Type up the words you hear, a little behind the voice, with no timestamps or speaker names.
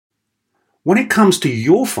When it comes to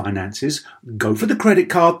your finances, go for the credit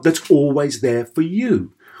card that's always there for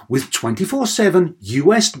you. With 24/7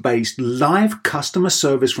 US-based live customer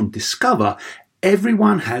service from Discover,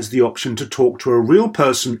 everyone has the option to talk to a real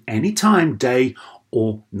person anytime, day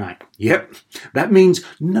or night. Yep, that means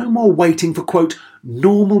no more waiting for, quote,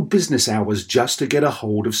 normal business hours just to get a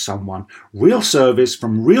hold of someone. Real service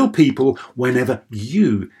from real people whenever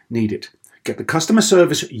you need it. Get the customer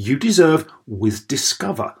service you deserve with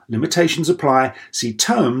Discover. Limitations apply. See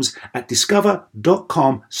terms at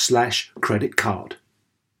discover.com/credit card.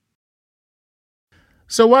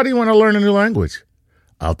 So why do you want to learn a new language?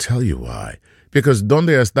 I'll tell you why. Because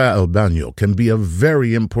 ¿Dónde está el baño? Can be a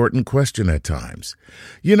very important question at times.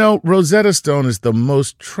 You know, Rosetta Stone is the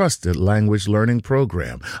most trusted language learning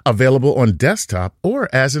program, available on desktop or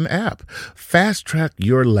as an app. Fast-track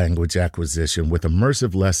your language acquisition with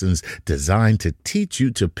immersive lessons designed to teach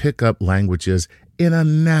you to pick up languages in a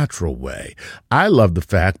natural way. I love the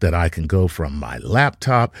fact that I can go from my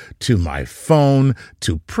laptop to my phone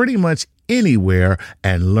to pretty much anywhere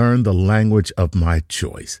and learn the language of my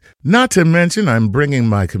choice. Not to mention, I'm bringing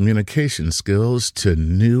my communication skills to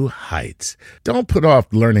new heights. Don't put off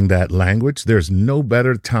learning that language. There's no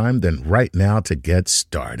better time than right now to get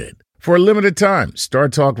started. For a limited time, Star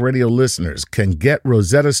Talk Radio listeners can get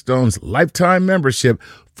Rosetta Stone's lifetime membership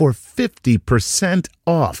for 50%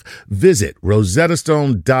 off. Visit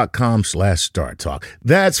rosettastone.com/StarTalk.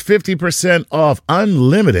 That's 50% off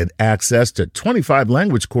unlimited access to 25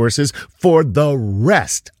 language courses for the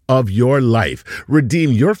rest of your life.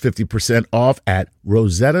 Redeem your 50% off at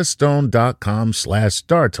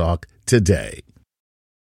rosettastone.com/StarTalk today.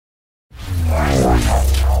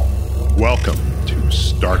 Welcome to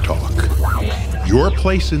Star Talk, your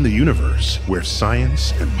place in the universe where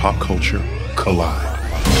science and pop culture collide.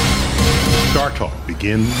 Star Talk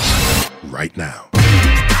begins right now.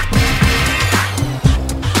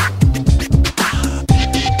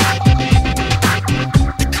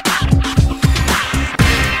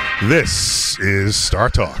 This is Star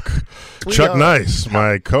Talk. Chuck Nice,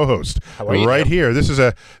 my co-host, right here. This is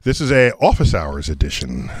a office hours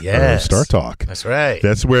edition of Star Talk. That's right.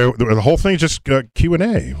 That's where the whole thing is just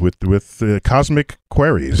Q&A with cosmic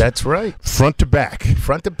queries. That's right. Front to back,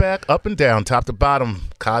 up and down, top to bottom,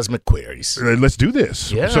 cosmic queries. Let's do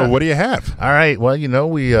this. Yeah. So what do you have? All right. Well, you know,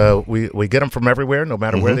 we get them from everywhere, no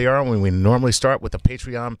matter where they are. We normally start with a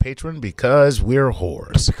Patreon patron because we're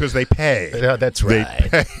whores. Because they pay. That's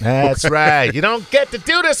right. That's right. You don't get to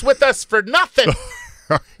do this with us for nothing.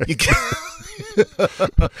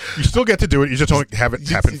 You still get to do it. You just don't have it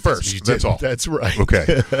happen first. That's all. That's right.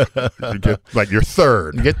 Okay. You get, you're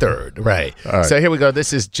third. You get third. Right. Right. So here we go.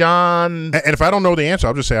 This is John. And if I don't know the answer,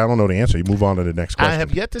 I'll just say I don't know the answer. You move on to the next question. I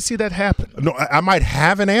have yet to see that happen. No, I might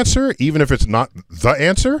have an answer, even if it's not the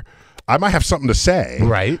answer. I might have something to say.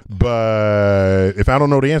 Right. But if I don't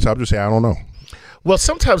know the answer, I'll just say I don't know. Well,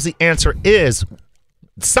 sometimes the answer is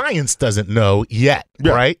science doesn't know yet,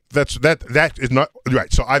 right? That is not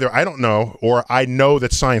right. So either I don't know or I know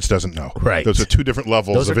that science doesn't know. Right. Those are two different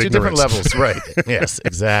levels of ignorance. Different levels, right. Yes,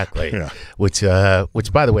 exactly. Yeah. Which by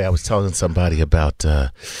the way, I was telling somebody about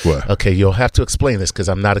what? Okay, you'll have to explain this because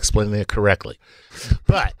I'm not explaining it correctly.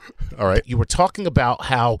 But all right. You were talking about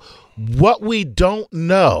how what we don't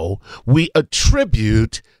know, we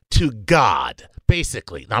attribute to God.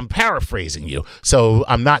 Basically, I'm paraphrasing you, so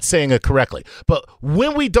I'm not saying it correctly. But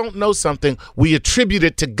when we don't know something, we attribute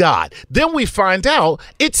it to God. Then we find out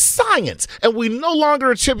it's science, and we no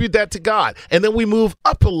longer attribute that to God. And then we move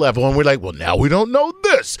up a level, and we're like, well, now we don't know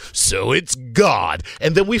this, so it's God.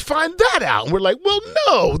 And then we find that out, and we're like, well,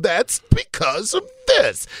 no, that's because of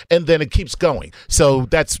this. And then it keeps going. So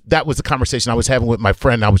that was the conversation I was having with my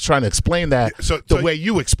friend. I was trying to explain that the way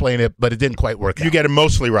you explain it, but it didn't quite work out. You get it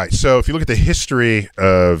mostly right. So if you look at the history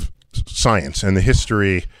of science and the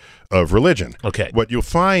history of religion, what you'll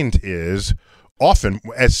find is often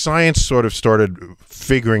as science sort of started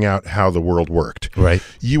figuring out how the world worked, right,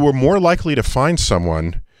 you were more likely to find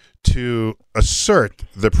someone to assert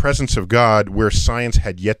the presence of God where science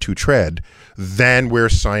had yet to tread than where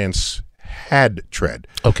science had tread.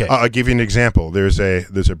 Okay. I'll give you an example. There's a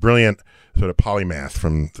brilliant sort of polymath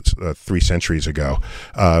from 3 centuries ago.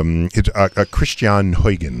 It's Christian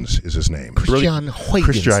Huygens is his name. Christian Huygens.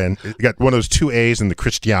 Christian. You got one of those 2 A's in the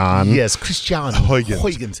Christian. Yes, Christian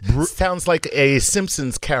Huygens. Sounds like a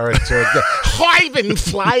Simpsons character.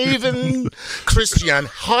 Huygens. Christian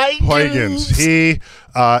Huygens. He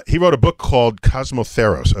wrote a book called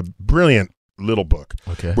Cosmotheros, a brilliant little book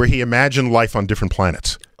where he imagined life on different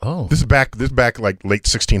planets. Oh, this is back like late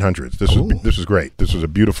 1600s. This was great. This was a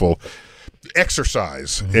beautiful.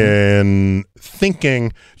 exercise in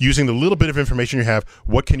thinking, using the little bit of information you have,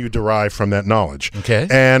 what can you derive from that knowledge? Okay.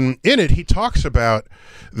 And in it, he talks about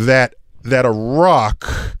that a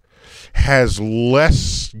rock has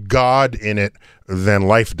less God in it than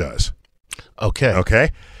life does.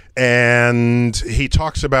 Okay. And he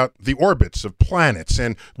talks about the orbits of planets,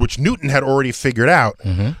 and which Newton had already figured out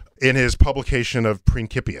in his publication of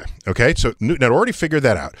Principia. Okay, so Newton had already figured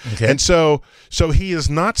that out. Okay. And so he is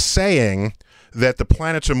not saying that the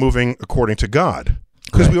planets are moving according to God,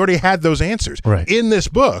 because we already had those answers. Right. In this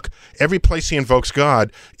book, every place he invokes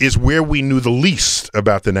God is where we knew the least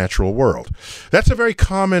about the natural world. That's a very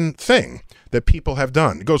common thing that people have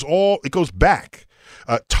done. It goes back.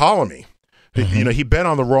 Ptolemy, he bet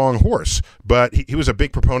on the wrong horse, but he was a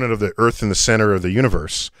big proponent of the Earth in the center of the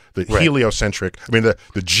universe, the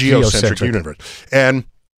the geocentric universe. And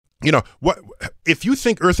what if you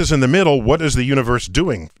think Earth is in the middle? What is the universe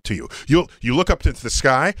doing to you? You look up into the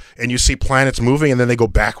sky and you see planets moving, and then they go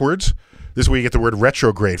backwards. This is where you get the word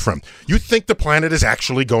retrograde from. You think the planet is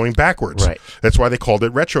actually going backwards. Right. That's why they called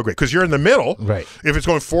it retrograde, because you're in the middle. Right. If it's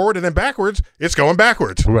going forward and then backwards, it's going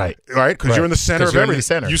backwards. Right. Right? Because you're in the center of everything.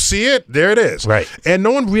 Center. You see it, there it is. Right. And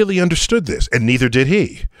no one really understood this, and neither did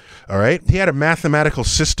he. All right? He had a mathematical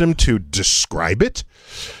system to describe it,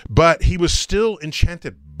 but he was still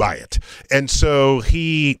enchanted by it. And so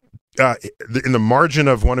he... in the margin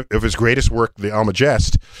of one of his greatest work, the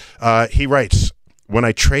Almagest, he writes, "When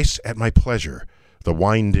I trace at my pleasure the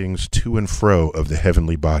windings to and fro of the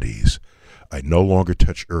heavenly bodies, I no longer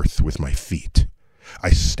touch earth with my feet.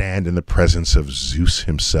 I stand in the presence of Zeus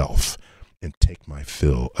himself and take my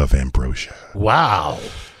fill of ambrosia." Wow.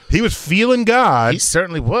 He was feeling God. He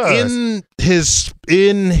certainly was.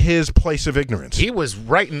 In his place of ignorance. He was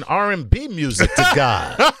writing R&B music to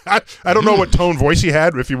God. I don't know what tone voice he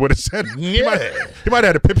had, if he would have said. Yeah. He might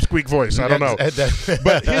have had a pipsqueak voice. I don't know.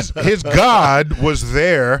 But his God was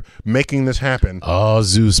there making this happen. Oh,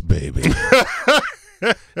 Zeus, baby.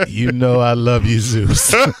 You know I love you,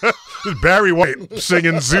 Zeus. Barry White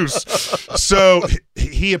singing Zeus. So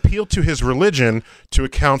he appealed to his religion to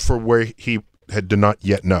account for where he did not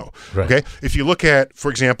yet know. Right. Okay, if you look at, for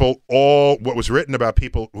example, all what was written about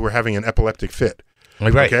people who were having an epileptic fit.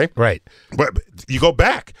 Right. Okay. Right. But you go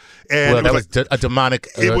back, and that was a demonic.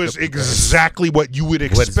 It was exactly what you would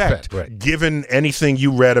expect, right. Given anything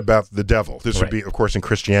you read about the devil. This would be, of course, in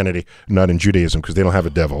Christianity, not in Judaism, because they don't have a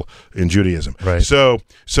devil in Judaism. Right. So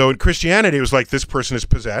in Christianity, it was like this person is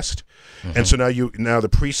possessed, and so now the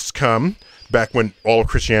priests come. Back when all of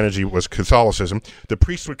Christianity was Catholicism, the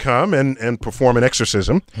priest would come and perform an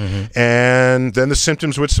exorcism, and then the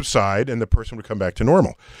symptoms would subside, and the person would come back to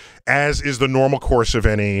normal, as is the normal course of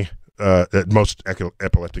any most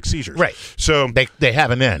epileptic seizures. Right. So they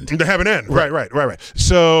have an end. They have an end. Right.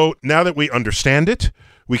 So now that we understand it,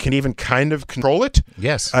 we can even kind of control it.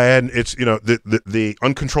 Yes. And it's, the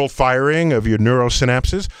uncontrolled firing of your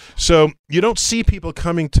neurosynapses. So you don't see people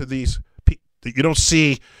coming to these. You don't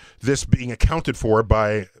see this being accounted for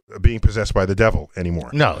by being possessed by the devil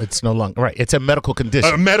anymore. No, it's no longer right. It's a medical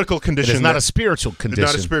condition. A medical condition. It's not a spiritual condition.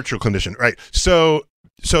 Not a spiritual condition, right? So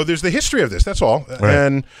there's the history of this. That's all. Right.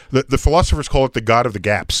 And the philosophers call it the God of the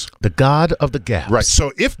gaps. The God of the gaps. Right.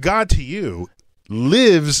 So if God to you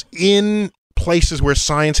lives in places where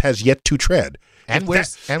science has yet to tread, and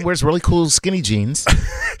wears really cool skinny jeans,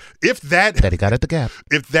 if that he got at the Gap.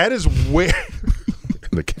 If that is where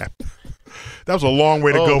the Gap. That was a long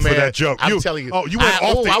way to go for that joke. I'm telling you. Oh, you went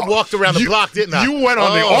off I walked around the block, didn't I? You went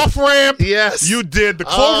on the off-ramp. Yes. You did the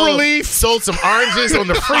cloverleaf. Sold some oranges on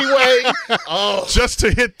the freeway. Just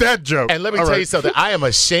to hit that joke. And let me tell you something. I am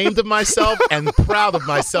ashamed of myself and proud of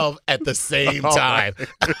myself at the same time.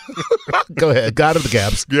 Go ahead. God of the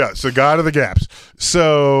Gaps. Yeah, so God of the Gaps.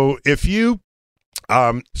 So if you...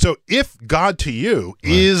 So if God to you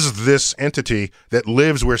is this entity that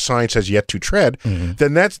lives where science has yet to tread,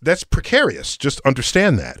 then that's precarious. Just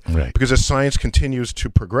understand that. Right. Because as science continues to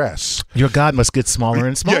progress... Your God must get smaller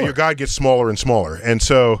and smaller. Yeah, your God gets smaller and smaller. And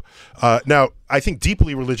so now I think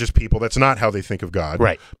deeply religious people, that's not how they think of God.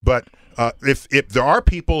 Right. But if there are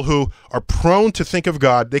people who are prone to think of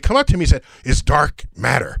God, they come up to me and say, is dark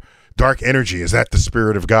matter? Dark energy, is that the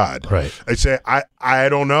spirit of God? Right. I say, I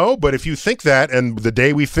don't know, but if you think that, and the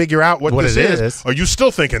day we figure out what this is, are you still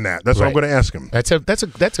thinking that? That's what I'm going to ask him. That's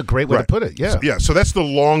a great way to put it. Yeah. Yeah. So that's the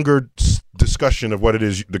longer discussion of what it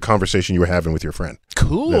is, the conversation you were having with your friend.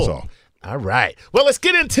 Cool. That's all. All right. Well, let's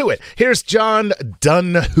get into it. Here's John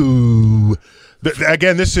Dunhu.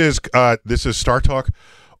 Again, this is Star Talk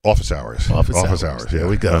Office Hours. Office hours. Yeah. There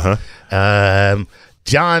we go.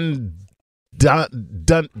 John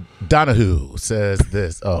Donahue says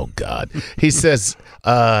this. Oh God, he says,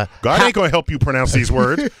 God ain't gonna help you pronounce these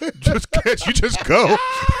words. You just go.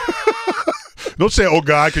 Don't say, "Oh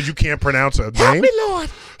God," because you can't pronounce a name. Help me, Lord.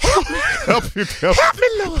 Help me. Help me, Help me,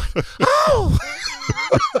 Lord. Oh.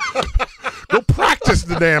 Go practice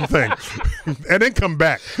the damn thing, and then come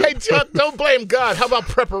back. Hey, Chuck, don't blame God. How about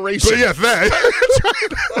preparation? So yes, that.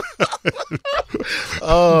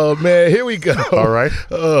 Oh man, here we go. All right.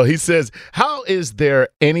 Oh, he says, how is there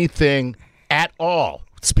anything at all?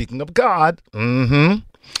 Speaking of God,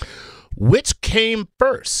 which came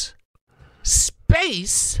first,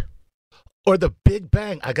 space or the Big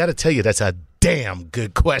Bang? I got to tell you, that's a damn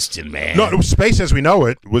good question, man. No, space as we know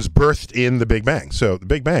it was birthed in the Big Bang. So the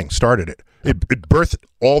Big Bang started it. It birthed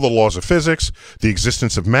all the laws of physics, the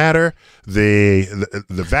existence of matter, the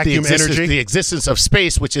vacuum energy, the existence of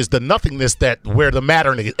space, which is the nothingness that where the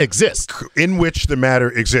matter exists, in which the matter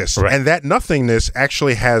exists, right. And that nothingness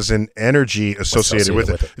actually has an energy associated with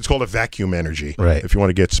it. It's called a vacuum energy, right? If you want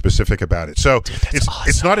to get specific about it. So Dude, it's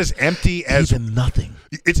awesome. not as empty as even nothing.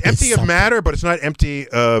 It's empty of matter, but it's not empty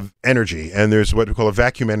of energy. And there's what we call a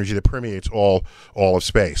vacuum energy that permeates all of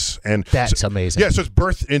space. And that's amazing. Yeah, so it's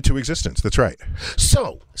birthed into existence. That's right.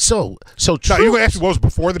 So true. Now, you asked me what was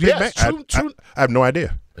before the Big Bang? True. I have no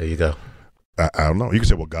idea. There you go. I don't know. You can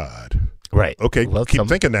say, well, God. Right. Okay, well, keep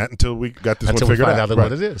thinking that until we got this one figured we find out. out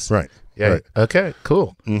what it is. Right. Yeah. Right. Okay,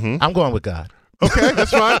 cool. Mm-hmm. I'm going with God. Okay, that's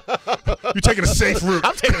fine. You're taking a safe route.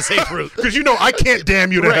 I'm taking a safe route. Because you know I can't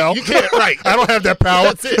damn you to hell. You can't, right. I don't have that power.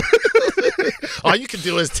 That's it. All you can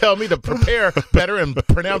do is tell me to prepare better and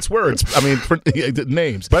pronounce words. I mean,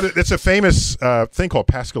 names. But it's a famous thing called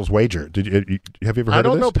Pascal's wager. Have you ever heard of this? I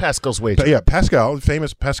don't know Pascal's wager. Yeah,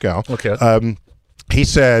 famous Pascal. Okay. He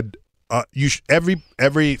said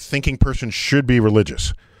every thinking person should be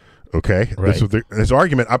religious. Okay, right. His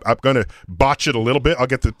argument, I'm going to botch it a little bit. I'll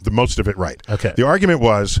get the most of it right. Okay. The argument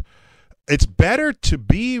was, it's better to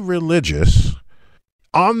be religious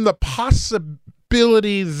on the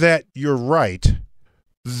possibility that you're right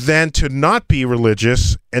than to not be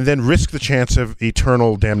religious and then risk the chance of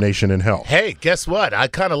eternal damnation in hell. Hey, guess what? I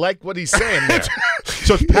kind of like what he's saying there.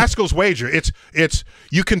 So it's Pascal's wager. It's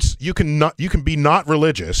you can be not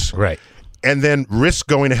religious, right, and then risk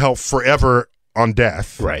going to hell forever on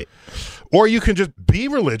death, right, or you can just be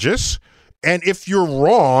religious, and if you're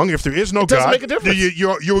wrong, if there is no God, make a difference.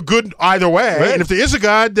 You're good either way, right. And if there is a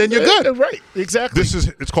God, then you're good. Right, exactly.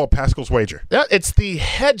 It's called Pascal's wager. Yeah, it's the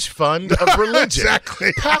hedge fund of religion.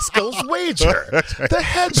 Exactly. Pascal's wager. Right. The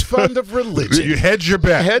hedge fund of religion. You hedge your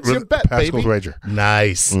bet. Hedge your bet, Pascal's baby. wager.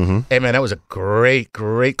 Nice. Mm-hmm. Hey, man, that was a great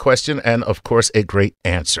question and, of course, a great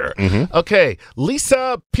answer. Mm-hmm. Okay,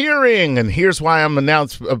 Lisa Peering, and here's why I'm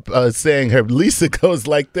saying her. Lisa goes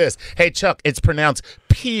like this. Hey, Chuck, it's pronounced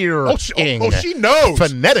Peering. Oh, she knows.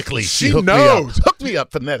 Phonetically, she knows. Hooked me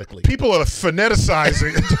up phonetically. People are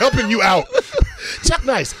phoneticizing, helping you out. Chuck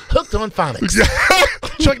Nice, hooked on phonics.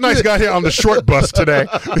 Chuck Nice got here on the short bus today.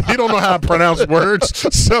 He don't know how to pronounce words.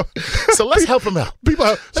 So let's help him out.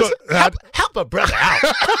 People, help a brother out.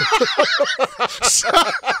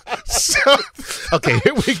 Okay,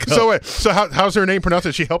 here we go. So how's her name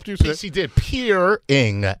pronounced? She helped you? She did.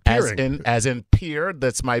 Peering, as in peer.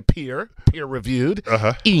 That's my peer reviewed.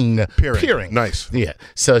 Ing, peering. Nice. Yeah.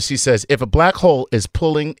 So she says, if a black hole is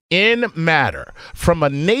pulling in matter from a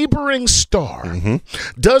neighboring star,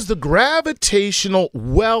 does the gravitational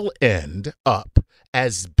well end up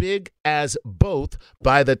as big as both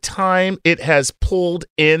by the time it has pulled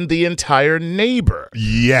in the entire neighbor?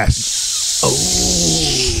 Yes.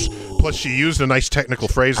 Oh. Plus, she used a nice technical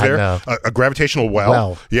phrase there. A gravitational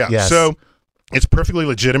well. Yeah. Yes. So it's perfectly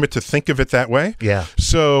legitimate to think of it that way. Yeah.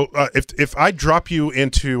 So if I drop you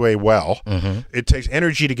into a well, it takes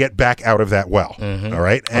energy to get back out of that well. All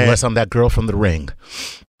right. Unless I'm that girl from The Ring.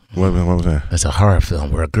 What was that? It's a horror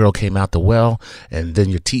film where a girl came out the well, and then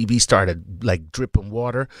your TV started like dripping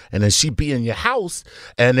water, and then she'd be in your house,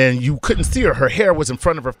 and then you couldn't see her. Her hair was in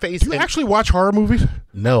front of her face. Do you actually watch horror movies?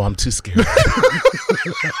 No, I'm too scared.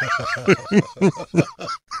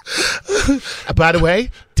 By the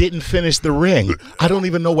way, didn't finish The Ring. I don't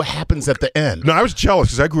even know what happens at the end. No, I was jealous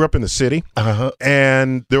because I grew up in the city,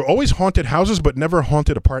 and there were always haunted houses, but never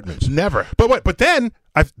haunted apartments. Never. But then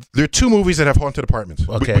there are two movies that have haunted apartments.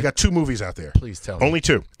 Okay. We got two movies out there. Please tell me. Only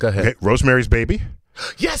two. Go ahead. Okay, Rosemary's Baby.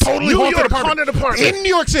 Yes, Totally New haunted York apartment. haunted apartment. In New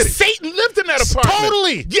York City. Satan lived in that apartment.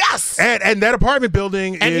 Totally. Yes. And that apartment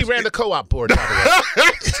building And is... he ran the co-op board, by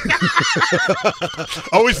the way.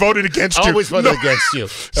 Always voted against you. Always voted against you.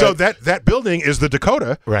 So that building is the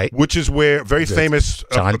Dakota, Right. Which is where very famous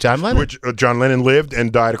John Lennon. which John Lennon lived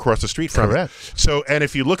and died across the street from. Correct. It. So, and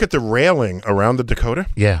if you look at the railing around the Dakota,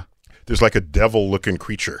 Yeah. there's like a devil-looking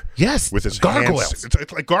creature. Yes. With its gargoyles. hands.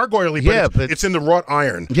 It's like gargoyle-y, but it's in the wrought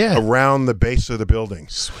iron around the base of the building.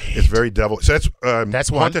 Sweet. It's very devil. So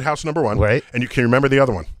that's one. haunted house number 1. Right. And you can remember the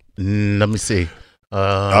other one. Let me see.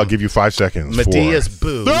 I'll give you 5 seconds. Medea's 4.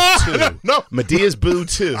 Boo No, 2. no. Medea's Boo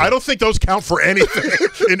 2. I don't think those count for anything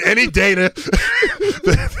in any data.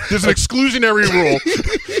 There's an exclusionary rule.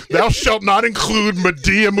 Thou shalt not include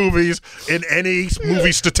Medea movies in any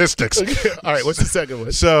movie statistics. All right, what's the second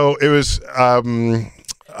one? So it was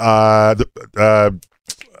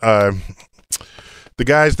the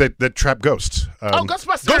guys that trap ghosts.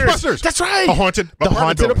 Ghostbusters. Ghostbusters. That's right. The haunted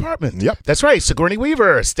haunted building. apartment. Yep. That's right. Sigourney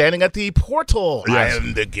Weaver standing at the portal. Yes. I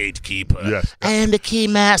am the gatekeeper. Yes. I am the key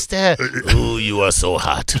master. Ooh, you are so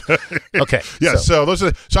hot. Okay. Yeah, so those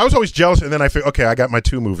are. So I was always jealous, and then I figured, okay, I got my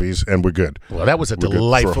 2 movies, and we're good. Well, that was a We're good for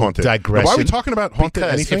delightful haunted. digression. Now, why are we talking about haunted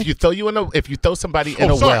Because anything? if you throw somebody in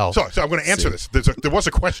a sorry, well. Sorry, I'm going to answer this. There was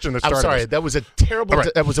a question that I'm started. sorry. this. That was a terrible. All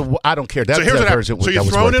right. That was a. I don't care. That, So here's that what version. happens. So you're that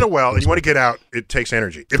was thrown worth in a it. well, and you want to get out. It takes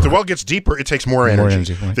energy. If the well gets deeper, it takes more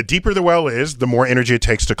energy. Right. The deeper the well is, the more energy it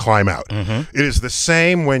takes to climb out. It is the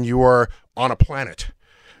same when you are on a planet.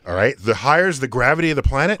 All right. The higher is the gravity of the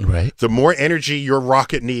planet, Right. the more energy your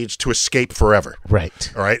rocket needs to escape forever.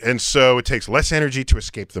 Right. All right. And so it takes less energy to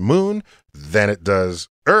escape the moon than it does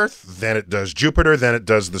Earth, than it does Jupiter, than it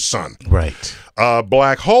does the sun. Right. A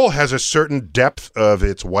black hole has a certain depth of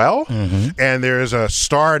its well, and there's a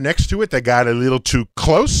star next to it that got a little too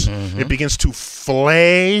close. It begins to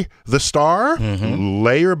flay the star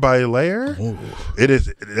layer by layer.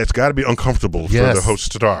 It's got to be uncomfortable for the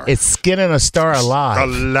host star. It's skinning a star alive.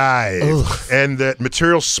 And that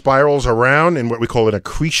material spirals around in what we call an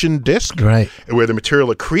accretion disk, Right. where the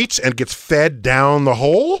material accretes and gets fed down the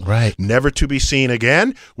hole, Right. never to be seen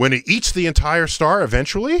again. When it eats the entire star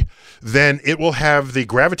eventually, then it will have the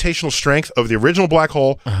gravitational strength of the original black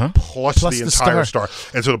hole plus the entire star.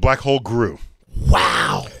 And so the black hole grew.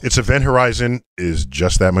 Wow. Its event horizon is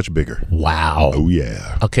just that much bigger. Wow. Oh,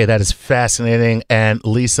 yeah. Okay, that is fascinating. And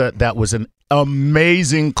Lisa, that was an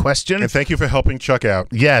amazing question. And thank you for helping Chuck out.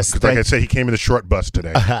 Yes. Like I say, he came in a short bus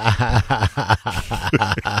today.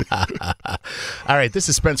 All right, this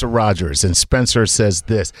is Spencer Rogers, and Spencer says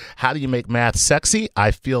this: how do you make math sexy?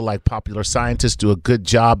 I feel like popular scientists do a good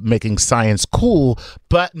job making science cool,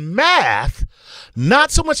 but math,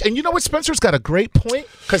 not so much. And you know what? Spencer's got a great point,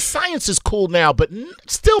 because science is cool now, but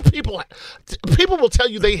still people will tell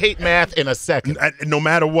you they hate math in a second. No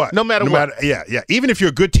matter what. No matter what. Yeah. Even if you're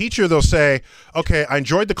a good teacher, they'll say, okay, I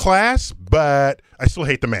enjoyed the class, but I still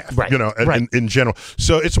hate the math, Right. in general.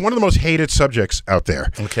 So it's one of the most hated subjects out there.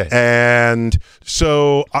 Okay. And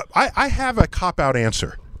so I have a cop-out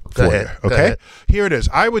answer for you, Go okay? ahead. Here it is.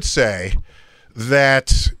 I would say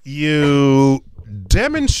that you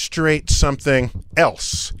demonstrate something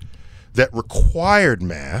else that required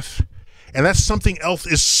math, and that something else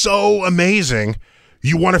is so amazing,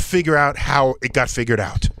 you want to figure out how it got figured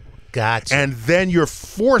out. Gotcha. And then you're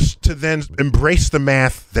forced to then embrace the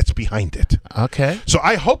math that's behind it. Okay. So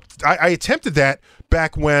I attempted that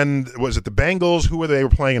back when, was it the Bengals? Who were they were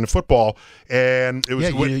playing in football? And it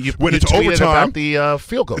was when it's tweeted overtime. about the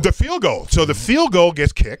field goal. The field goal. So the field goal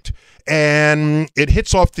gets kicked, and it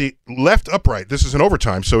hits off the left upright. This is an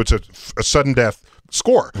overtime, so it's a sudden death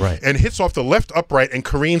score. Right. And hits off the left upright and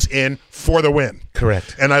careens in for the win.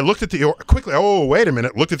 Correct. And I looked at wait a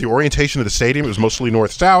minute, looked at the orientation of the stadium. It was mostly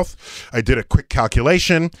north-south. I did a quick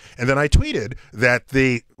calculation, and then I tweeted that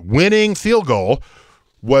the winning field goal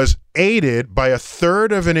was aided by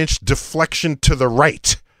 1/3 of an inch deflection to the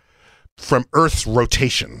right from Earth's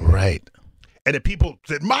rotation. Right. And then people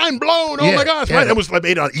said, mind blown, oh my gosh. Yeah. It was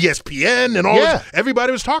made on ESPN and all this.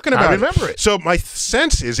 Everybody was talking about it. I remember it. So my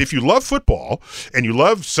sense is, if you love football and you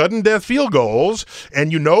love sudden death field goals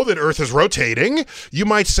and you know that Earth is rotating, you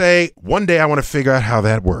might say, one day I want to figure out how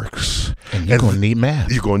that works. And you're going to need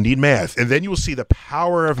math. You're going to need math. And then you will see the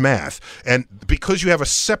power of math. And because you have a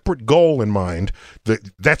separate goal in mind,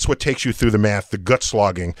 that's what takes you through the math, the gut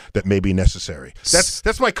slogging that may be necessary.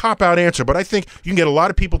 That's my cop-out answer. But I think you can get a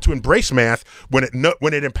lot of people to embrace math when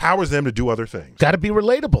it empowers them to do other things. Got to be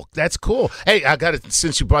relatable. That's cool. Hey, I got to,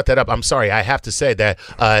 since you brought that up, I'm sorry, I have to say that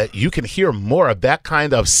you can hear more of that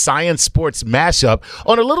kind of science sports mashup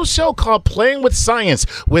on a little show called Playing with Science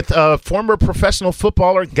with former professional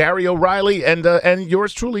footballer Gary O'Reilly family, and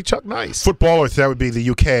yours truly, Chuck Nice. Footballer, that would be the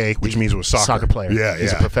UK, which means it was soccer. Soccer player. Yeah,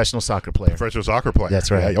 He's a professional soccer player. Professional soccer player.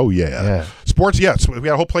 That's right. Yeah. Oh, yeah. Sports, yes. We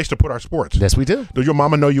got a whole place to put our sports. Yes, we do. Does your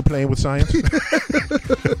mama know you playing with science? I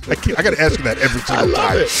got to ask you that every single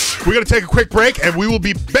time. We're going to take a quick break, and we will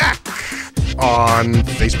be back on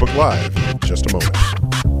Facebook Live in just a moment.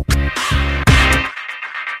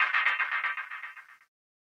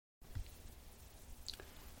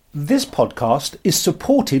 This podcast is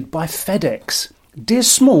supported by FedEx. Dear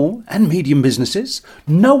small and medium businesses,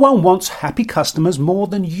 no one wants happy customers more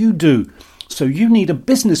than you do. So you need a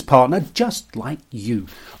business partner just like you,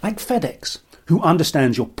 like FedEx, who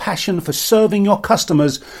understands your passion for serving your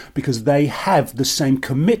customers because they have the same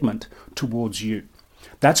commitment towards you.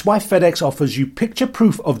 That's why FedEx offers you picture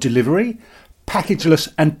proof of delivery,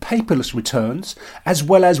 packageless and paperless returns, as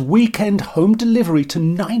well as weekend home delivery to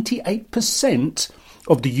 98%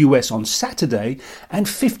 of the US on Saturday and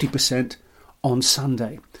 50% on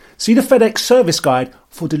Sunday. See the FedEx service guide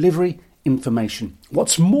for delivery information.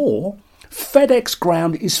 What's more, FedEx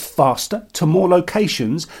Ground is faster to more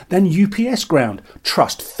locations than UPS Ground.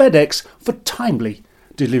 Trust FedEx for timely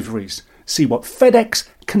deliveries. See what FedEx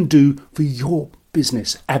can do for your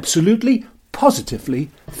business. Absolutely, positively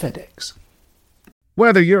FedEx.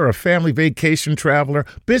 Whether you're a family vacation traveler,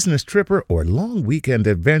 business tripper, or long weekend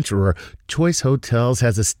adventurer, Choice Hotels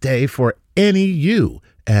has a stay for any you.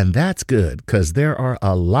 And that's good, because there are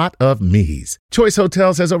a lot of me's. Choice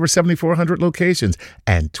Hotels has over 7,400 locations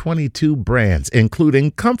and 22 brands,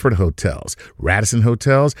 including Comfort Hotels, Radisson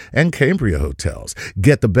Hotels, and Cambria Hotels.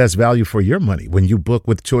 Get the best value for your money when you book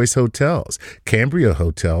with Choice Hotels. Cambria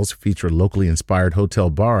Hotels feature locally inspired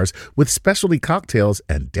hotel bars with specialty cocktails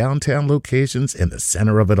and downtown locations in the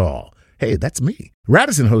center of it all. Hey, that's me.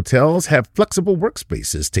 Radisson Hotels have flexible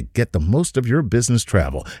workspaces to get the most of your business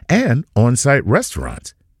travel and on-site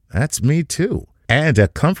restaurants. That's me too. And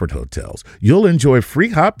at Comfort Hotels, you'll enjoy free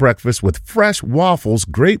hot breakfast with fresh waffles,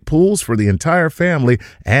 great pools for the entire family,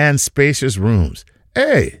 and spacious rooms.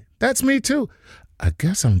 Hey, that's me too. I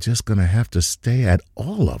guess I'm just going to have to stay at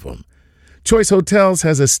all of them. Choice Hotels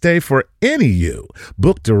has a stay for any you.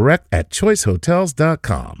 Book direct at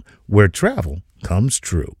choicehotels.com, where travel comes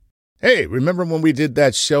true. Hey, remember when we did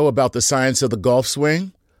that show about the science of the golf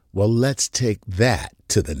swing? Well, let's take that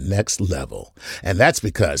to the next level. And that's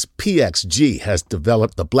because PXG has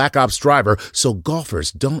developed the Black Ops driver so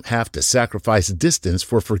golfers don't have to sacrifice distance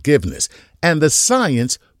for forgiveness. And the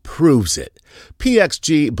science proves it.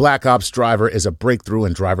 PXG Black Ops driver is a breakthrough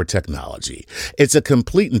in driver technology. It's a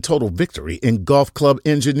complete and total victory in golf club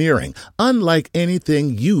engineering, unlike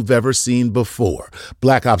anything you've ever seen before.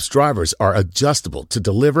 Black Ops drivers are adjustable to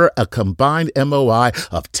deliver a combined MOI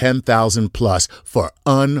of 10,000 plus for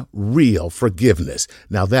unreal forgiveness.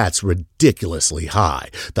 Now that's ridiculously high.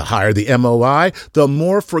 The higher the MOI, the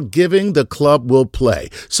more forgiving the club will play.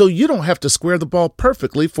 So you don't have to square the ball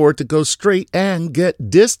perfectly for it to go straight and get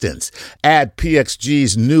distance. Add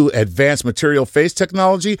PXG's new advanced material face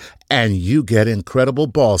technology, and you get incredible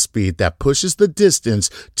ball speed that pushes the distance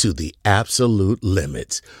to the absolute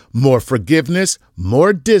limits. More forgiveness,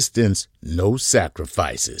 more distance, no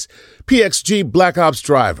sacrifices. PXG Black Ops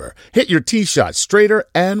driver. Hit your tee shot straighter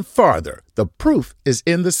and farther. The proof is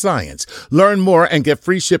in the science. Learn more and get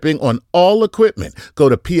free shipping on all equipment. Go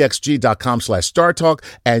to pxg.com/StarTalk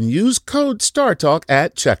and use code StarTalk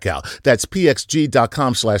at checkout. That's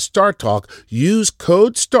pxg.com/StarTalk. Use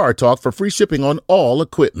code StarTalk for free shipping on all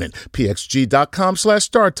equipment.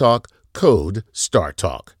 pxg.com/StarTalk, code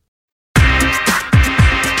StarTalk.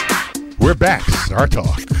 We're back. Star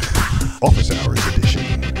Talk. Office Hours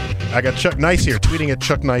edition. I got Chuck Nice here tweeting at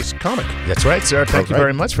Chuck Nice Comic. That's right, sir. Thank you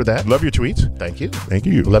very much for that. Love your tweets. Thank you. Thank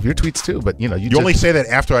you. Love your tweets too, but you only say that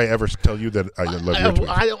after I ever tell you that I love your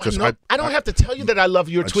tweets. I don't have to tell you that I love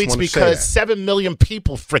your tweets because 7 million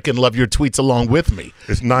people freaking love your tweets along with me.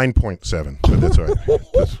 It's 9.7, but that's all right.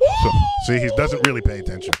 See, he doesn't really pay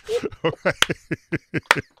attention.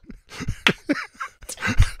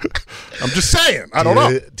 I'm just saying. I don't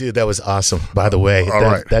know. Dude, that was awesome, by the way.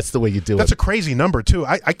 Right. That's the way you do it. That's a crazy number, too.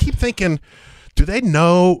 I keep thinking, do they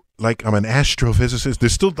know, like, I'm an astrophysicist?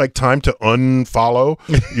 There's still, like, time to unfollow,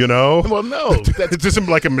 you know? Well, no. It isn't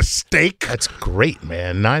like a mistake. That's great,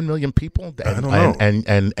 man. 9 million people. I don't know.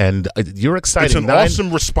 And you're excited. It's an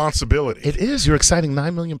awesome responsibility. It is. You're exciting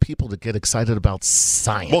 9 million people to get excited about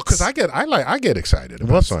science. Well, because I get excited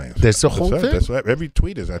about science. There's a whole thing. That's what every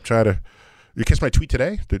tweet is. I try to. You catch my tweet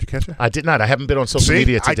today? Did you catch it? I did not. I haven't been on social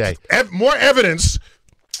media today. More evidence.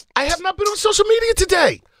 I have not been on social media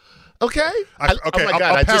today. Okay? I'll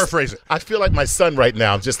paraphrase it. I feel like my son right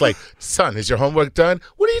now. I'm just like, son, is your homework done?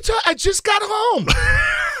 What are you talking? I just got home.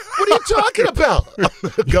 What are you talking about?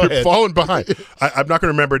 Go You're ahead. falling behind. I'm not going to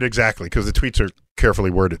remember it exactly because the tweets are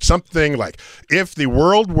carefully worded. Something like, if the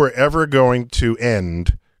world were ever going to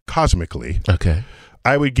end cosmically, Okay.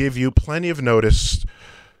 I would give you plenty of notice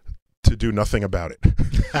to do nothing about it.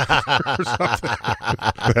 Or something.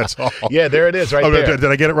 That's all. Yeah, there it is right there. Did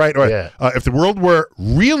I get it right? All right. Yeah. If the world were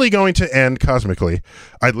really going to end cosmically,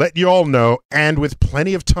 I'd let you all know, and with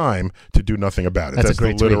plenty of time to do nothing about it. That's a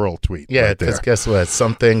great the literal tweet. Yeah, right there. because guess what?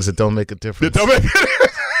 Some things that don't make a difference. Don't make-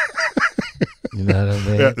 You know what I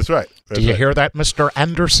mean? yeah, that's right. That's Do you right. hear that, Mr.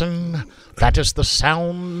 Anderson? That is the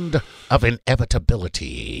sound of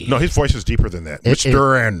inevitability. No, his voice is deeper than that.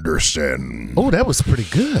 Mr. Anderson. Oh, that was pretty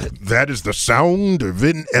good. That is the sound of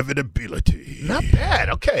inevitability. Not bad.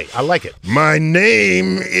 Okay, I like it. My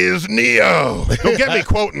name is Neo. Don't get me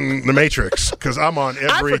quoting The Matrix, because I'm on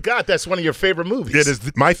I every... forgot that's one of your favorite movies. It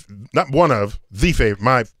is not one of the favorite,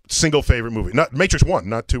 my single favorite movie. Not Matrix 1,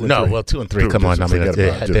 not 2 and 3. No, well, 2 and 3. Come on, I mean, forget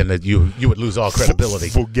about it. then you would lose all credibility.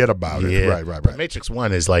 Forget about it. Yeah. Right. But Matrix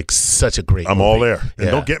 1 is like such a great I'm movie. all there. And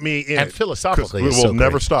Yeah. don't get me in And it, philosophically, 'cause it's we will so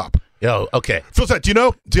never great. stop. Yo, okay. Phil said, do you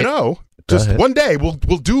know, just ahead. one day we'll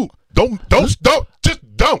do, don't.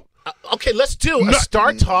 Okay, let's do a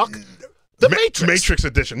Star Talk, The Matrix. Matrix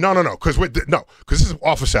edition. No, because this is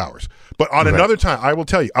office hours. But on another time, I will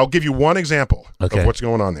tell you. I'll give you one example of what's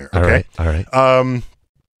going on there. Okay. All right.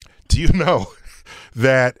 Do you know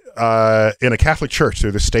that in a Catholic church there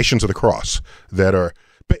are the Stations of the Cross that are?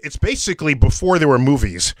 It's basically before there were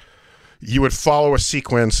movies. You would follow a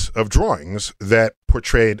sequence of drawings that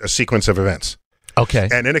portrayed a sequence of events. Okay.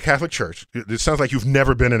 And in a Catholic church, it sounds like you've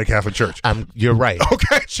never been in a Catholic church. You're right.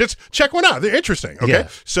 Okay, just check one out. They're interesting. Okay, Yeah.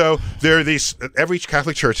 so there are these. Every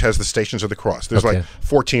Catholic church has the Stations of the Cross. There's Okay. like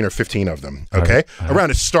 14 or 15 of them. Okay,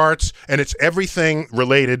 around it starts, and it's everything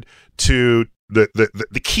related to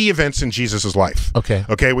the key events in Jesus' life. Okay.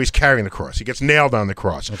 Okay, where he's carrying the cross. He gets nailed on the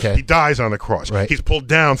cross. Okay. He dies on the cross. Right. He's pulled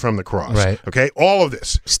down from the cross. Right. Okay, all of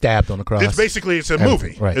this. Stabbed on the cross. It's a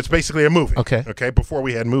movie. Right. It's basically a movie. Okay. Okay, before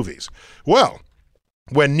we had movies. Well,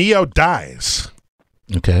 when Neo dies,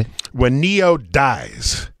 Okay.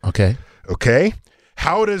 Okay. okay,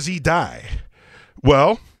 how does he die?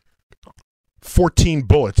 Well, 14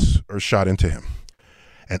 bullets are shot into him.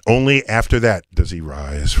 And only after that does he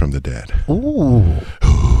rise from the dead. Ooh.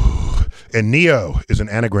 And Neo is an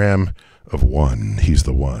anagram of one. He's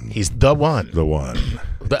the one. He's the one. The one.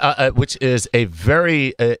 Which is a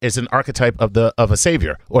very is an archetype of a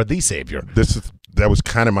savior or the savior. That was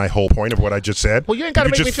kind of my whole point of what I just said. Well, you ain't got to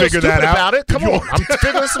Did make me just feel figure stupid that out? about it. Did Come you- on, I'm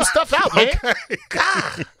figuring some stuff out, man.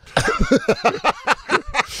 God.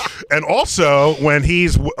 And also, when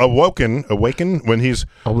he's awakened, when he's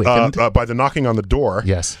Awakened. by the knocking on the door.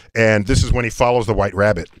 Yes. And this is when he follows the white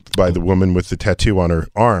rabbit by the woman with the tattoo on her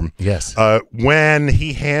arm. Yes. When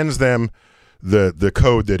he hands them the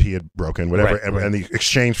code that he had broken, whatever, Right. and the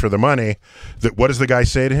exchange for the money, what does the guy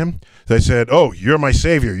say to him? They said, "Oh, you're my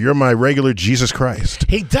savior. You're my regular Jesus Christ."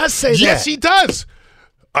 He does say Yes, that. he does.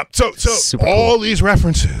 So Super all cool. these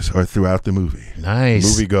references are throughout the movie. Nice. The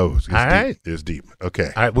movie goes. All right. Is deep. Okay.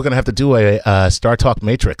 All right, we're gonna have to do a Star Talk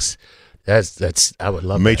Matrix. That's I would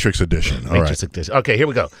love Matrix edition. that. All Matrix right. edition. Okay, here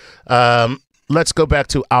we go. Let's go back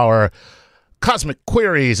to our Cosmic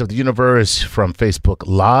Queries of the Universe from Facebook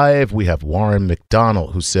Live. We have Warren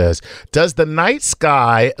McDonald who says, does the night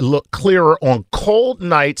sky look clearer on cold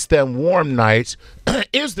nights than warm nights?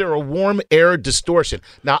 Is there a warm air distortion?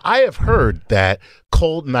 Now, I have heard that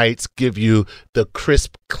cold nights give you the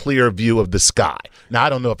crisp, clear view of the sky. Now, I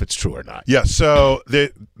don't know if it's true or not. Yeah, so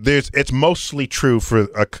it's mostly true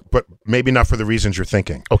but maybe not for the reasons you're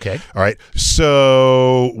thinking. Okay. All right.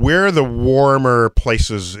 So where are the warmer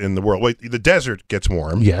places in the world? Well, the desert gets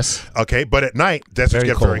warm. Yes. Okay, but at night, deserts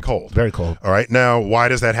get very cold. Very cold. All right. Now, why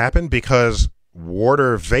does that happen? Because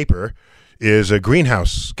water vapor is a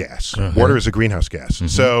greenhouse gas. Water is a greenhouse gas.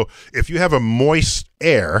 So if you have a moist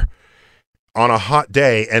air on a hot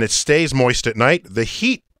day and it stays moist at night, the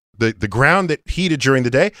heat, the ground that heated during the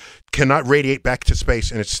day cannot radiate back to space,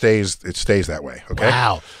 and it stays that way. Okay.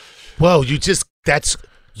 Wow. Whoa, that's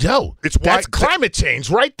climate change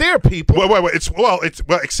right there, people. Well,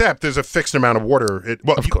 except there's a fixed amount of water.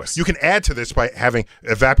 Of course. You can add to this by having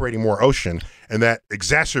evaporating more ocean, and that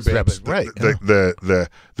exacerbates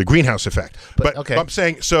the greenhouse effect. But okay. I'm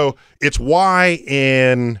saying, so it's why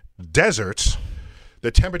in deserts the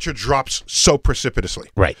temperature drops so precipitously.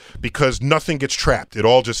 Right. Because nothing gets trapped. It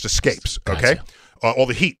all just escapes. Okay. Gotcha. All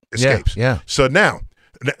the heat escapes. Yeah. So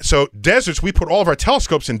deserts, we put all of our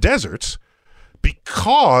telescopes in deserts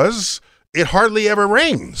because it hardly ever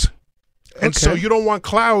rains. And so you don't want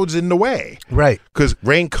clouds in the way. Right. Because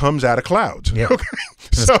rain comes out of clouds. Yeah. Okay.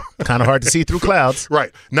 So kind of hard to see through clouds.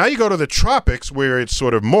 Right. Now you go to the tropics where it's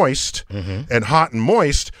sort of moist and hot and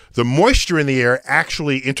moist. The moisture in the air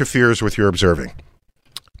actually interferes with your observing.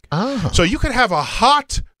 Oh. So you could have a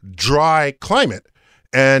hot, dry climate,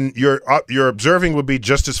 and your observing would be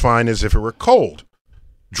just as fine as if it were cold,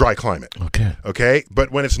 dry climate. Okay?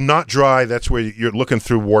 But when it's not dry, that's where you're looking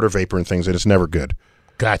through water vapor and things, and it's never good.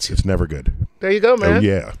 Gotcha. It's never good. There you go, man. Oh,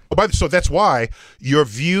 yeah. So that's why your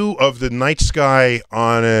view of the night sky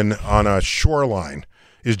on a shoreline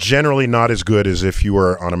is generally not as good as if you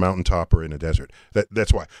were on a mountaintop or in a desert.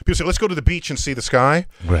 That's why. People say, let's go to the beach and see the sky.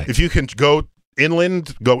 Right. If you can go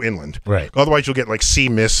inland, go inland. Right. Otherwise, you'll get like sea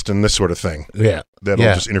mist and this sort of thing. Yeah. That'll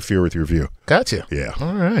just interfere with your view. Gotcha. Yeah.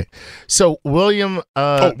 All right. So, William...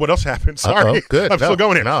 what else happened? Sorry. Good. I'm still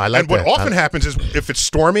going here. No, I like and what often happens is if it's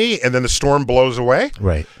stormy and then the storm blows away,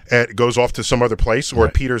 right, and it goes off to some other place or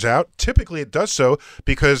it peters out, typically it does so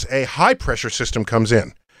because a high-pressure system comes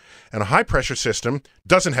in. And a high-pressure system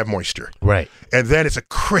doesn't have moisture. Right. And then it's a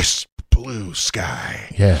crisp blue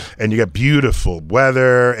sky. Yeah. And you got beautiful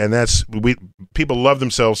weather, and people love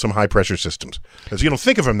themselves some high-pressure systems. Because you don't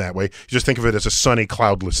think of them that way. You just think of it as a sunny,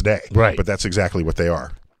 cloudless day. Right. But that's exactly what they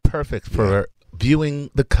are. Perfect for viewing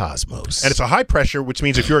the cosmos. And it's a high pressure, which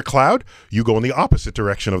means if you're a cloud, you go in the opposite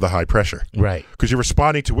direction of the high pressure. Right. Because you're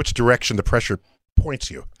responding to which direction the pressure points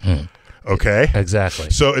you. Okay?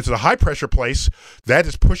 Exactly. So it's a high pressure place that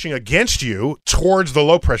is pushing against you towards the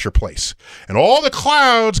low pressure place. And all the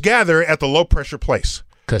clouds gather at the low pressure place.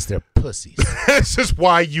 Because they're pussies. This is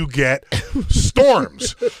why you get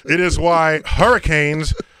storms. It is why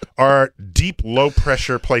hurricanes are deep,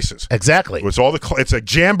 low-pressure places. Exactly. It's it's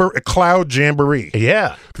a cloud jamboree.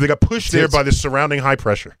 Yeah. They got pushed there by the surrounding high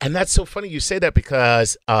pressure. And that's so funny you say that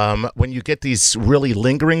because when you get these really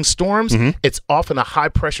lingering storms, it's often a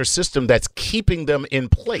high-pressure system that's keeping them in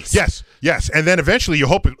place. Yes. And then eventually you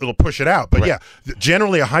hope it'll push it out. But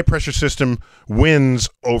generally a high-pressure system wins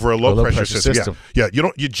over a low-pressure system. Yeah.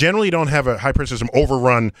 You generally don't have a high-pressure system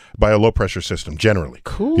overrun by a low-pressure system, generally.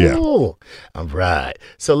 Cool. Yeah. All right.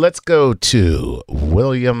 So let's go to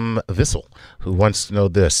William Vissel, who wants to know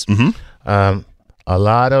this. A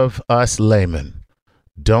lot of us laymen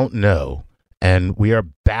don't know, and we are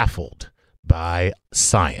baffled by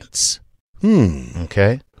science.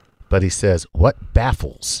 Okay? But he says, what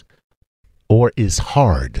baffles or is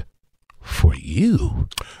hard for you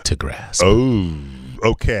to grasp? Oh,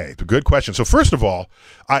 okay. Good question. So first of all,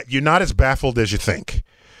 you're not as baffled as you think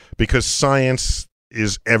because science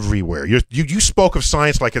is everywhere. You spoke of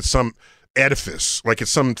science like it's some edifice, like it's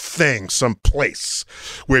some thing, some place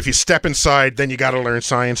where if you step inside, then you got to learn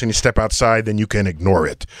science, and you step outside, then you can ignore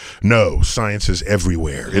it. No, science is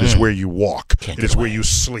everywhere. It is where you walk. It is where you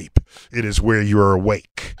sleep. It is where you are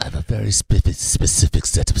awake. I have a very specific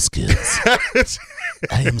set of skills.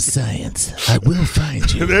 I am science. I will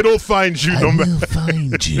find you. It'll find you. I will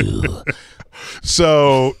find you.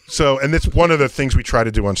 So, and that's one of the things we try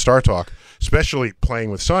to do on Star Talk, especially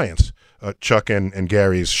playing with science, Chuck and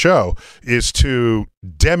Gary's show, is to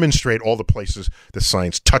demonstrate all the places that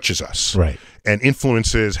science touches us, right, and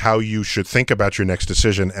influences how you should think about your next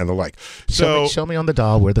decision and the like. So, show me on the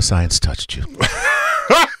doll where the science touched you.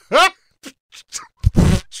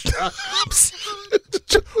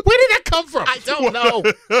 Where did that come from? I don't know.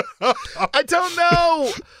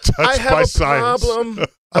 I have a problem.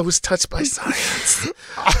 I was touched by science.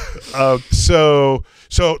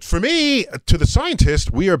 So for me, to the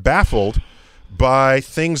scientist, we are baffled by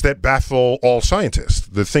things that baffle all scientists,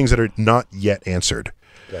 the things that are not yet answered.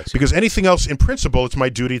 Gotcha. Because anything else, in principle, it's my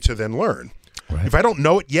duty to then learn. Right. If I don't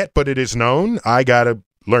know it yet, but it is known, I got to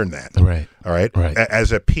learn that. Right. All right?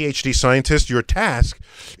 As a PhD scientist, your task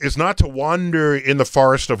is not to wander in the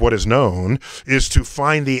forest of what is known, is to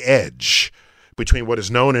find the edge between what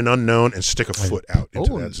is known and unknown and stick a foot out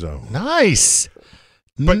into that zone. Nice.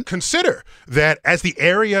 But consider that as the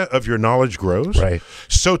area of your knowledge grows,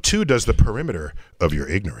 so too does the perimeter of your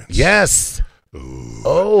ignorance. Yes. Ooh.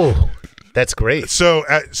 Oh, that's great. So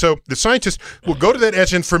the scientist will go to that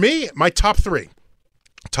edge. And for me, my top three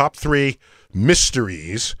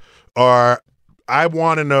mysteries are, I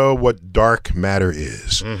want to know what dark matter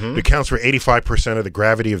is. It accounts for 85% of the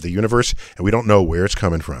gravity of the universe, and we don't know where it's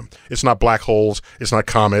coming from. It's not black holes. It's not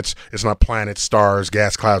comets. It's not planets, stars,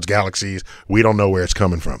 gas clouds, galaxies. We don't know where it's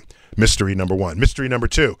coming from. Mystery number one. Mystery number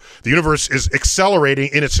two, the universe is accelerating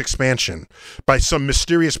in its expansion by some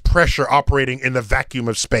mysterious pressure operating in the vacuum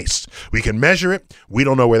of space. We can measure it. We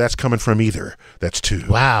don't know where that's coming from either. That's two.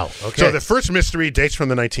 Wow. Okay. So the first mystery dates from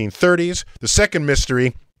the 1930s. The second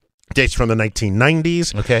mystery dates from the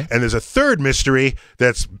 1990s. Okay. And there's a third mystery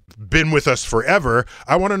that's been with us forever.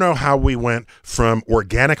 I want to know how we went from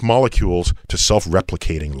organic molecules to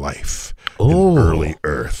self-replicating life in early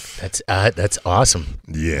Earth. That's awesome.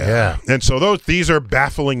 Yeah. And so these are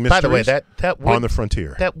baffling mysteries. By the way, that would, on the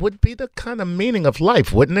frontier. That would be the kind of meaning of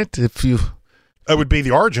life, wouldn't it? If you... It would be the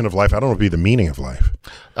origin of life. I don't know if it would be the meaning of life.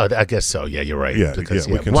 I guess so. Yeah, you're right. Yeah, because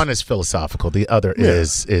yeah, one is philosophical. The other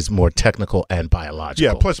is more technical and biological.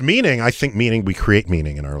 Yeah, plus meaning, I think we create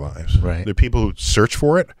meaning in our lives. Right. There are people who search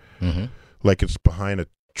for it, like it's behind a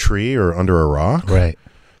tree or under a rock. Right.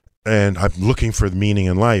 And I'm looking for the meaning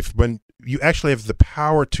in life. When you actually have the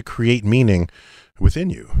power to create meaning within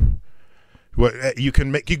you. You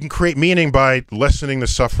can create meaning by lessening the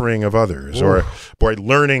suffering of others, or by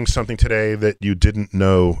learning something today that you didn't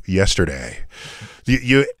know yesterday.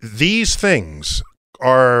 These things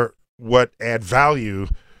are what add value.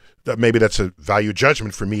 Maybe that's a value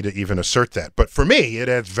judgment for me to even assert that, but for me, it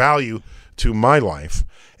adds value to my life,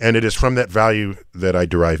 and it is from that value that I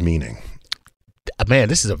derive meaning. Man,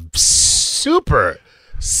 this is a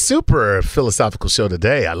super philosophical show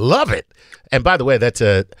today. I love it. And by the way, that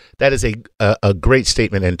is a great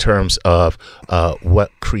statement in terms of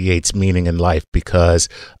what creates meaning in life, because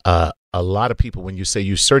a lot of people, when you say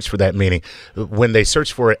you search for that meaning, when they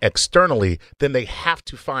search for it externally, then they have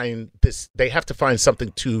to find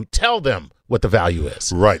something to tell them what the value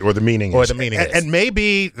is. Right, or the meaning is. And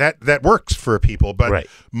maybe that works for people, but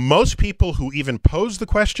most people who even pose the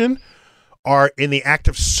question are in the act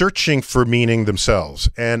of searching for meaning themselves.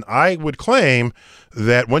 And I would claim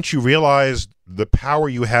that once you realize the power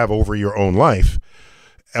you have over your own life,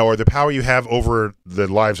 or the power you have over the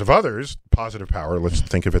lives of others, positive power, let's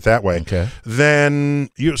think of it that way, then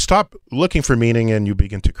you stop looking for meaning and you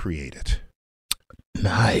begin to create it.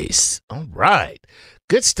 Nice. All right.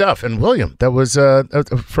 Good stuff. And William, that was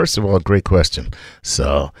first of all a great question.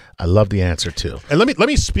 So I love the answer too. And let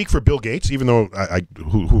me speak for Bill Gates, even though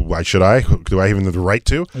why should I? Do I even have the right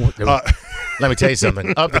to? Let me tell you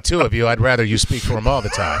something. Of the two of you, I'd rather you speak for him all the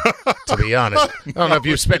time. To be honest, I don't know if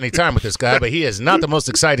you've spent any time with this guy, but he is not the most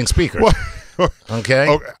exciting speaker.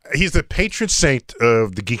 Okay. He's the patron saint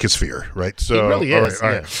of the geekosphere, right? So he really is. All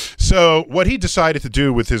right. So what he decided to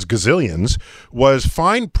do with his gazillions was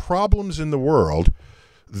find problems in the world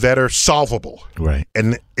that are solvable. Right.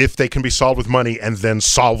 And if they can be solved with money, and then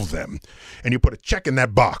solve them. And you put a check in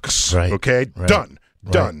that box. Right. Okay? Right.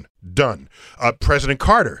 Done. President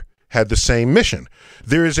Carter had the same mission.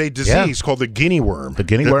 There is a disease called the guinea worm. The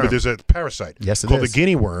guinea worm. There's a parasite called the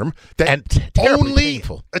guinea worm that only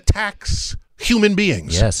attacks human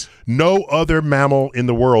beings. Yes. No other mammal in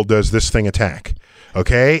the world does this thing attack.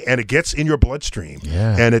 Okay, and it gets in your bloodstream.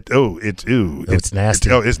 Yeah, and it's nasty.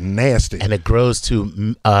 It's nasty, and it grows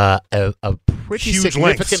to a pretty huge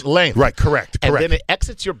significant length. Right, correct. And then it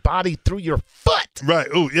exits your body through your foot. Right.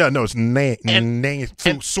 Oh, yeah. No, it's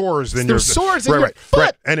sores. Then your sores in your foot.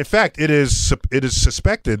 Right. And in fact, it is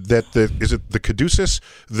suspected that the caduceus,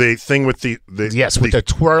 the thing with the with the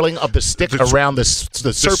twirling of the stick around the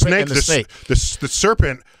serpent snake, and the snake, the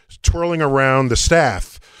serpent twirling around the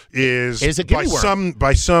staff. Is a guinea worm.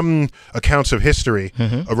 By some accounts of history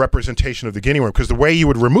a representation of the guinea worm, because the way you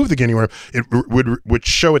would remove the guinea worm, it would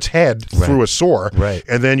show its head through a sore,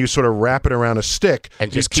 and then you sort of wrap it around a stick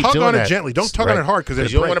and just keep tug on it gently. Don't tug on it hard,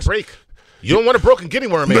 because you don't want to break. You don't want a broken guinea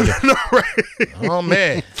worm, maybe. No, right. Oh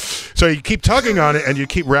man! So you keep tugging on it and you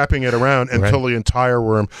keep wrapping it around until the entire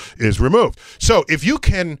worm is removed. So if you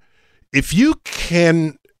can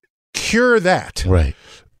cure that,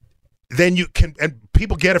 then you can, and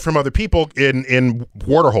people get it from other people in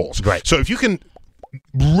water holes. Right. So if you can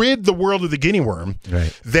rid the world of the guinea worm,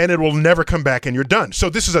 then it will never come back and you're done. So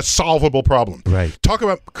this is a solvable problem. Right. Talk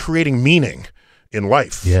about creating meaning in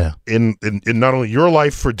life. Yeah. In not only your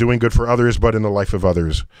life for doing good for others, but in the life of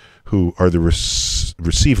others who are the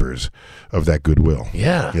receivers of that goodwill.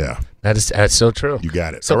 Yeah. Yeah. That's so true. You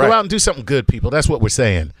got it. So go out and do something good, people. That's what we're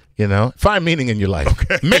saying. Find meaning in your life.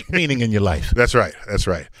 Okay. Make meaning in your life. That's right.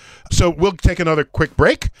 So we'll take another quick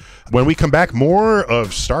break. When we come back, more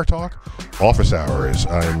of Star Talk Office Hours.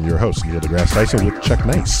 I'm your host, Neil deGrasse Tyson with Chuck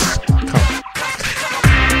Nice. Come.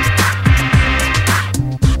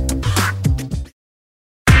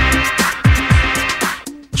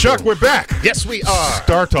 Chuck, we're back. Yes, we are.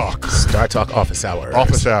 Star Talk Office Hours.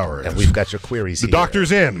 Office Hours. And we've got your queries here. The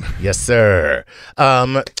doctor's in. Yes, sir.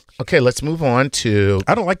 Okay, let's move on to...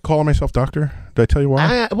 I don't like calling myself doctor. Did I tell you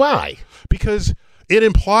why? Why? Because it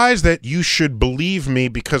implies that you should believe me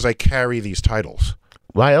because I carry these titles.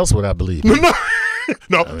 Why else would I believe you? No.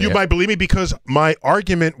 No, you might believe me because my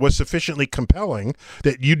argument was sufficiently compelling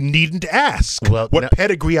that you needn't ask what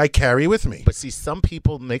pedigree I carry with me. But see, some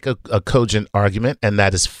people make a cogent argument, and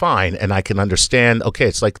that is fine, and I can understand, okay,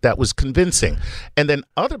 it's like that was convincing. And then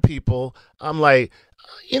other people, I'm like,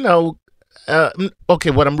 okay,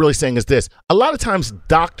 what I'm really saying is this. A lot of times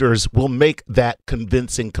doctors will make that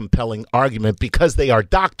convincing, compelling argument because they are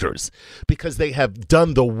doctors, because they have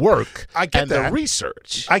done the work the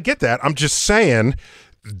research. I get that. I'm just saying,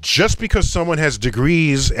 just because someone has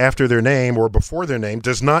degrees after their name or before their name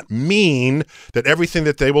does not mean that everything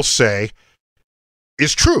that they will say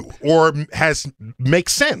is true or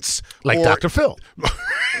makes sense. Like Dr. Phil.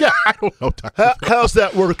 Yeah, I don't know. How's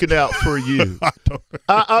that working out for you?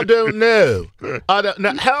 I don't know.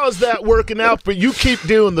 Now, how's that working out for you? You keep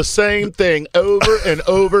doing the same thing over and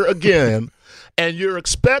over again, and you're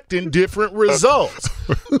expecting different results.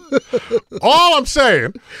 All I'm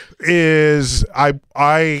saying is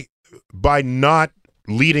I by not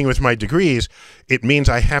leading with my degrees, it means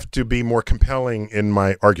I have to be more compelling in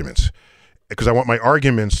my arguments. Because I want my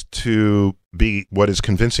arguments to be what is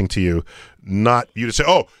convincing to you, not you to say,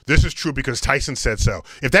 oh, this is true because Tyson said so.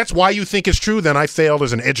 If that's why you think it's true, then I failed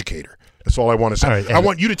as an educator. That's all I want to say. Right, I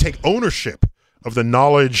want you to take ownership of the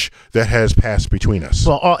knowledge that has passed between us.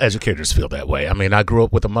 Well, all educators feel that way. I mean, I grew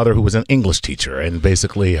up with a mother who was an English teacher, and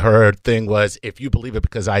basically her thing was, if you believe it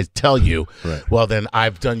because I tell you, well, then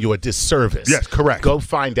I've done you a disservice. Yes, correct. Go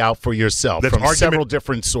find out for yourself from several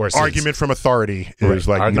different sources. Argument from authority is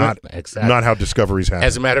not how discoveries happen.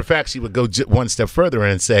 As a matter of fact, she would go one step further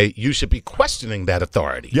and say, you should be questioning that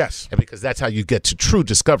authority. Yes. And because that's how you get to true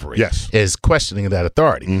discovery. Yes. Is questioning that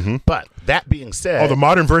authority. Mm-hmm. But that being said... the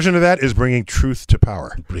modern version of that is bringing truth to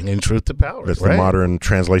power. Bringing truth to power. That's the modern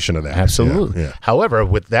translation of that. Absolutely. Yeah. However,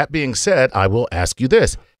 with that being said, I will ask you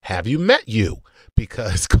this. Have you met you?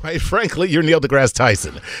 Because quite frankly, you're Neil deGrasse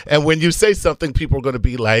Tyson. And when you say something, people are going to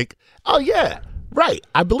be like, oh, yeah, right.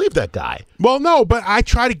 I believe that guy. Well, no, but I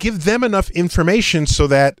try to give them enough information so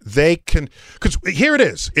that they can, because here it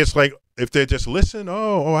is. It's like, if they just listen,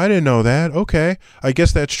 oh, I didn't know that. Okay. I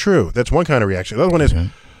guess that's true. That's one kind of reaction. The other one is,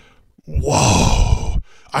 whoa,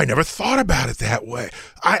 I never thought about it that way.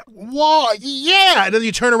 Yeah. And then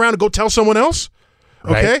you turn around and go tell someone else.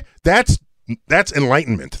 Okay. Right. That's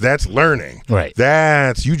enlightenment. That's learning. Right.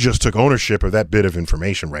 You just took ownership of that bit of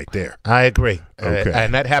information right there. I agree. Okay.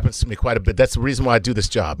 And that happens to me quite a bit. That's the reason why I do this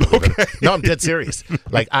job. Okay. No, I'm dead serious.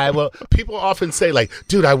 Like people often say like,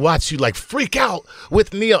 dude, I watch you like freak out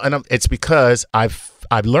with Neil. And it's because I've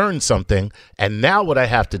learned something, and now what I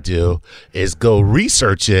have to do is go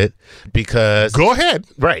research it because... Go ahead.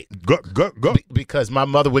 Right. Go. Because my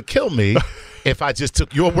mother would kill me if I just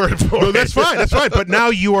took your word for it. No, that's fine. That's fine. But now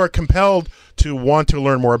you are compelled to want to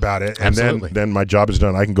learn more about it, and then my job is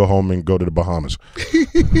done. I can go home and go to the Bahamas.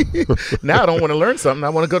 Now I don't want to learn something. I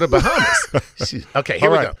want to go to the Bahamas. Okay,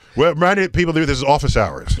 here we go. Well, reminding people, this is office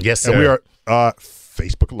hours. Yes, sir. And we are...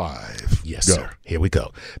 Facebook Live. Yes, sir. Here we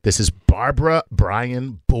go. This is Barbara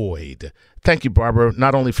Bryan Boyd. Thank you, Barbara,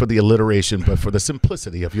 not only for the alliteration, but for the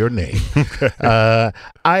simplicity of your name. I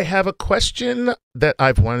have a question that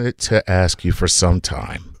I've wanted to ask you for some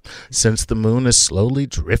time. Since the moon is slowly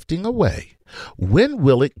drifting away, when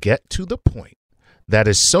will it get to the point that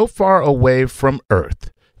is so far away from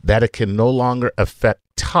Earth that it can no longer affect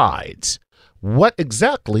tides? What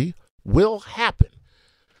exactly will happen?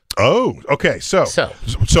 Oh, okay. So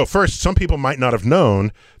first, some people might not have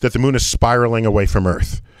known that the moon is spiraling away from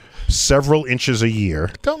Earth several inches a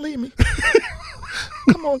year. Don't leave me.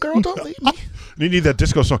 Come on, girl, don't leave me. You need that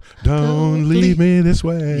disco song. Don't leave me this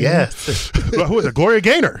way. Yes. Well, who is it? Gloria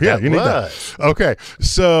Gaynor. Yeah, you need that. Okay.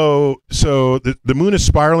 So the moon is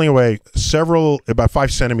spiraling away about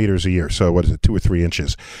 5 centimeters a year. So what is it? 2 or 3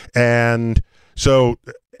 inches. And so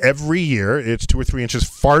every year it's 2 or 3 inches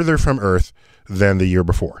farther from Earth than the year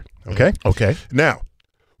before. Okay? Okay. Now,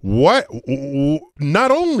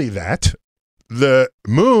 not only that, the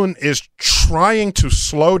moon is trying to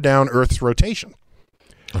slow down Earth's rotation.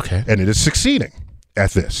 Okay. And it is succeeding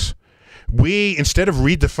at this. We, instead of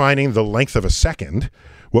redefining the length of a second,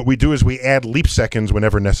 what we do is we add leap seconds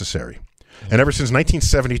whenever necessary. And ever since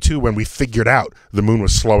 1972, when we figured out the moon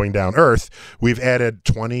was slowing down Earth, we've added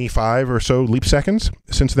 25 or so leap seconds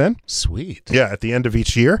since then. Sweet. Yeah, at the end of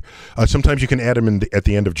each year. Sometimes you can add them at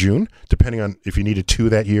the end of June, depending on if you needed 2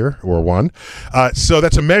 that year or 1. So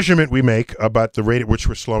that's a measurement we make about the rate at which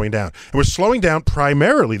we're slowing down. And we're slowing down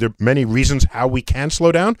primarily. There are many reasons how we can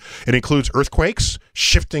slow down. It includes earthquakes,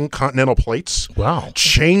 shifting continental plates. Wow.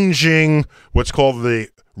 Changing what's called the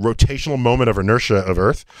rotational moment of inertia of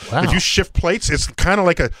Earth. Wow. If you shift plates, it's kind of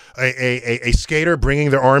like a skater bringing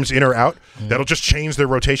their arms in or out. That'll just change their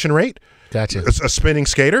rotation rate. Gotcha. It's a spinning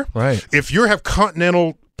skater. Right. If you have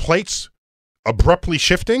continental plates abruptly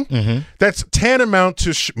shifting, that's tantamount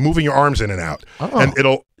to moving your arms in and out. And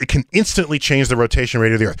it can instantly change the rotation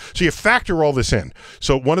rate of the Earth. So you factor all this in.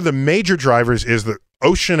 So one of the major drivers is the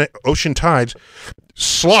ocean tides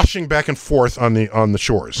sloshing back and forth on the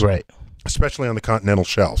shores. Right. Especially on the continental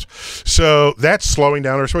shelves. So that's slowing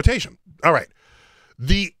down Earth's rotation. All right.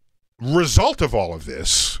 The result of all of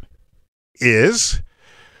this is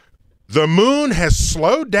the moon has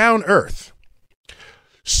slowed down Earth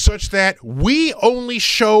such that we only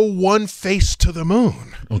show one face to the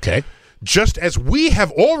moon. Okay. Just as we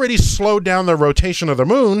have already slowed down the rotation of the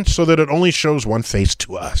moon so that it only shows one face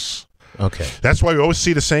to us. Okay. That's why we always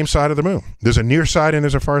see the same side of the moon. There's a near side and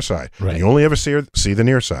there's a far side. Right. And you only ever see the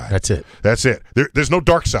near side. That's it. That's it. There's no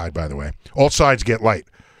dark side, by the way. All sides get light.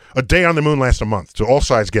 A day on the moon lasts a month, so all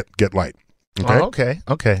sides get light. Okay? Oh, okay.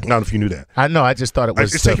 Okay. I don't know if you knew that. I know. I just thought it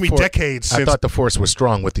was. It's taken me decades I since. thought the force was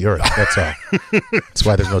strong with the Earth. That's all. That's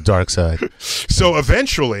why there's no dark side. So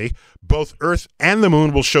eventually, both Earth and the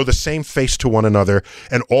moon will show the same face to one another,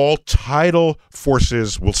 and all tidal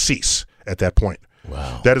forces will cease at that point.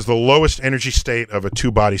 Wow. That is the lowest energy state of a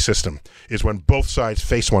two-body system, is when both sides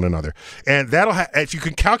face one another. And that'll if you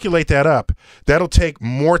can calculate that up, that'll take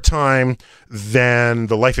more time than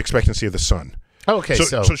the life expectancy of the sun. Okay,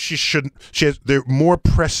 so there are more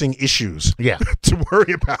pressing issues to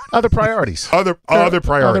worry about. Other priorities. Other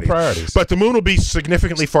priorities. But But the moon will be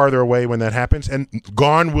significantly farther away when that happens, and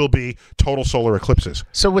gone will be total solar eclipses.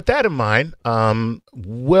 So with that in mind,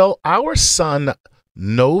 will our sun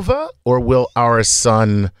nova, or will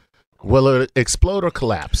it explode or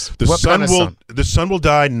collapse? The sun will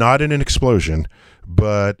die not in an explosion,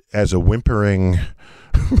 but as a whimpering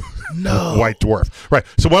white dwarf. Right.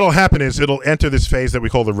 So what will happen is it'll enter this phase that we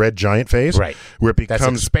call the red giant phase. Right. Where it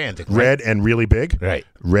becomes expanding, right? red and really big. Right.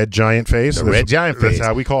 Red giant phase. The red giant phase. That's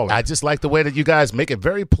how we call it. I just like the way that you guys make it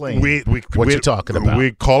very plain what you're talking about.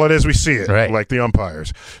 We call it as we see it, right, like the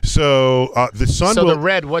umpires. So the sun will... So the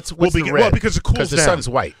red, what's the red? Well, because it cools down. Because the sun's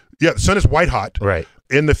white. Yeah, the sun is white hot. Right.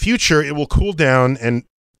 In the future, it will cool down and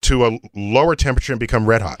to a lower temperature and become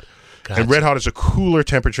red hot. Gotcha. And red hot is a cooler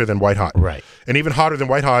temperature than white hot. Right. And even hotter than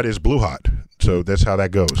white hot is blue hot. So that's how that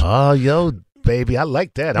goes. Oh, yo, baby, I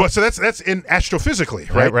like that. Well, so that's in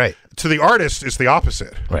astrophysically, right? Right. To the artist, it's the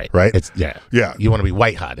opposite. Right. Right? Yeah. Yeah. You want to be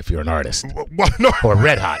white hot if you're an artist. Well, no. Or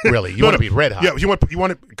red hot, really. You want to be red hot. Yeah, you want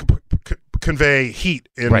to convey heat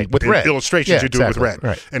in red illustrations. You do it with red.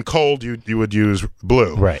 Right. And cold, you would use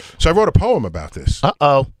blue. Right. So I wrote a poem about this.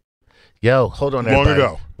 Uh-oh. Yo, hold on, everybody. Long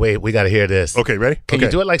ago. Wait, we got to hear this. Okay, ready? Can you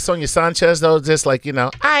do it like Sonia Sanchez, though? Just like,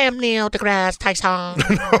 I am Neil deGrasse Tyson.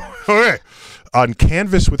 Okay. On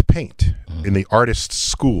canvas with paint in the artist's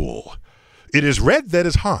school, it is red that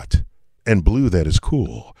is hot and blue that is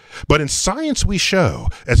cool. But in science we show,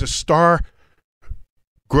 as a star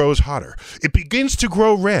grows hotter, it begins to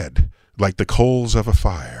grow red like the coals of a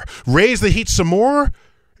fire. Raise the heat some more.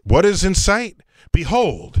 What is in sight?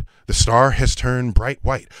 Behold, the star has turned bright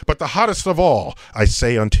white. But the hottest of all, I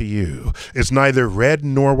say unto you, is neither red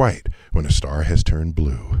nor white when a star has turned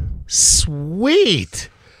blue. Sweet.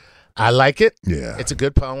 I like it. Yeah. It's a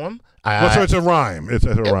good poem. So it's a rhyme. It's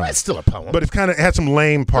a rhyme. It's still a poem. But it had some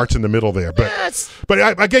lame parts in the middle there. But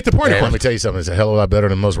I get the point. Hey, let me tell you something. It's a hell of a lot better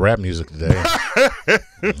than most rap music today.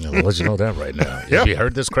 I'll let you know that right now. Have you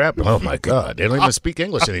heard this crap? Oh, my God. They don't even speak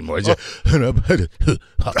English anymore. It's but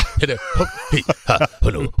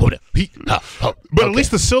at least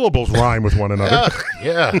the syllables rhyme with one another.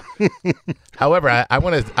 Yeah. However, I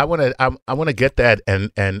want to get that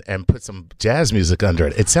and put some jazz music under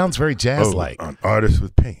it. It sounds very jazz-like. On artists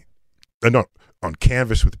with paint. No, on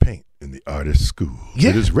canvas with paint in the artist's school.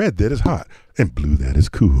 Yeah. It is red that is hot and blue that is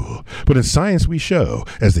cool. But in science we show,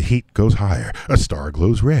 as the heat goes higher, a star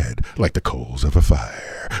glows red like the coals of a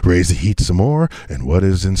fire. Raise the heat some more, and what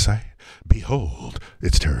is in sight? Behold,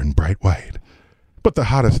 it's turned bright white. But the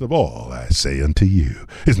hottest of all, I say unto you,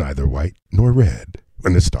 is neither white nor red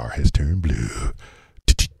when the star has turned blue.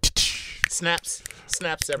 Snaps,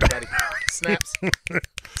 everybody. Snaps.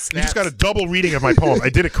 You just got a double reading of my poem. I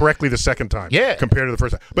did it correctly the second time. Yeah. Compared to the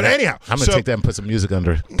first time. But anyhow. I'm going to take that and put some music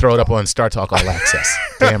under it. Throw it up on Star Talk All Access.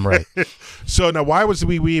 Damn right. So now why was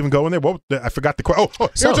we even going there? I forgot the question.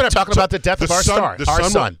 So talking about the death of our star. Our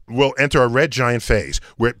sun will enter a red giant phase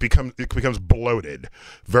where it becomes bloated.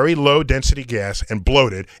 Very low density gas and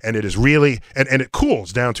bloated. And it is really, and it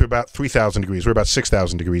cools down to about 3,000 degrees. We're about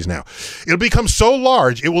 6,000 degrees now. It'll become so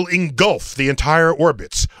large, it will engulf the entire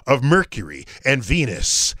orbits of Mercury and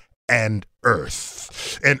Venus and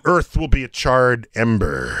Earth. And Earth will be a charred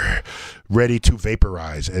ember, ready to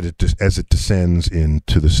vaporize as it descends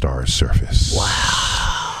into the star's surface.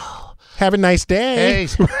 Wow. Have a nice day.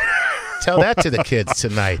 Hey, tell that to the kids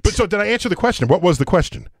tonight. But so did I answer the question? What was the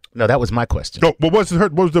question? No, that was my question. No, what was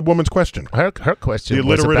the woman's question? Her question The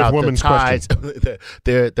was alliterative about woman's the tides.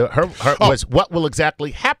 Her was what will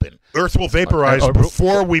exactly happen. Earth will vaporize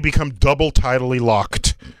before we become double tidally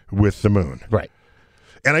locked with the moon. Right.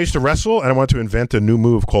 And I used to wrestle, and I wanted to invent a new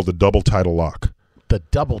move called the double tidal lock. The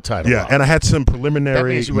double tidal lock. And I had some preliminary... That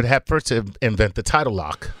means you would have first to invent the tidal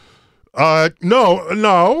lock.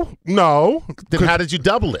 No. Then how did you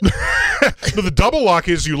double it? No, the double lock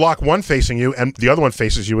is you lock one facing you and the other one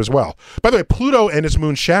faces you as well. By the way, Pluto and its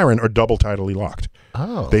moon Charon are double tidally locked.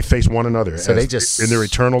 Oh. They face one another. So they just... in their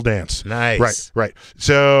eternal dance. Nice. Right.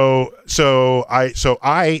 So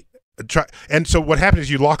I try, and so what happens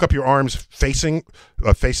is you lock up your arms facing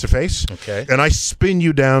face to face. Okay. And I spin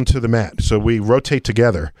you down to the mat. So we rotate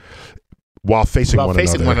together. While facing one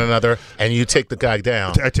another, and you take the guy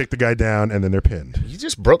down. I take the guy down, and then they're pinned. You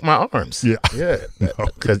just broke my arms. Yeah.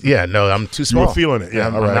 No, I'm too small. You were feeling it. Yeah,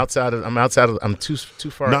 I'm, all right. I'm too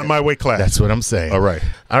far. Not my weight class. That's what I'm saying. All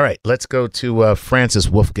right. Let's go to Francis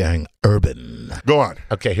Wolfgang Urban. Go on.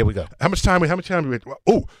 Okay, here we go. How much time? Oh,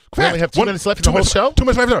 we only have 2 minutes left in the whole show. 2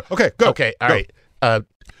 minutes left. Okay, go. Okay, all right. Okay.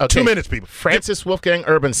 2 minutes, people. Francis Wolfgang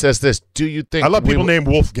Urban says this. Do you think... I love people named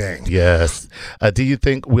Wolfgang. Yes. Do you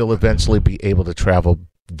think we'll eventually be able to travel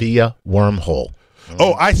via wormhole?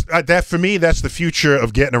 Oh, that for me, that's the future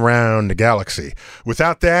of getting around the galaxy.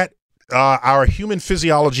 Without that, our human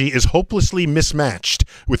physiology is hopelessly mismatched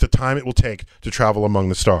with the time it will take to travel among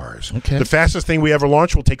the stars. Okay. The fastest thing we ever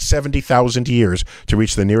launch will take 70,000 years to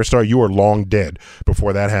reach the nearest star. You are long dead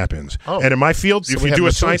before that happens. Oh. And in my field, if you do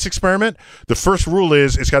a science experiment, the first rule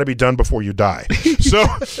is it's got to be done before you die.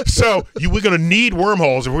 We're going to need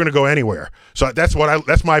wormholes if we're going to go anywhere. So that's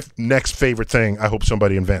my next favorite thing I hope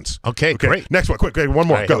somebody invents. Okay, great. Next one, quick, one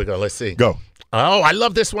more. All right, go. Here we go. Let's see. Go. Oh, I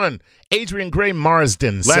love this one. Adrian Gray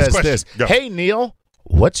Marsden says question. this. Go. Hey, Neil,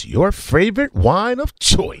 what's your favorite wine of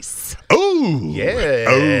choice? Ooh. Yeah.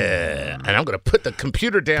 Ooh. And I'm going to put the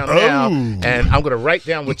computer down now, and I'm going to write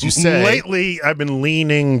down what you say. Lately, I've been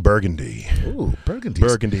leaning Burgundy. Ooh,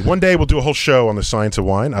 Burgundy. One day we'll do a whole show on the science of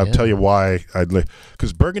wine. I'll tell you why.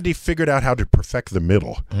 Because Burgundy figured out how to perfect the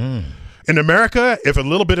middle. Mm. In America, if a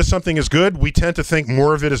little bit of something is good, we tend to think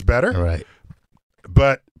more of it is better. Right.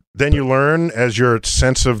 But then you learn as your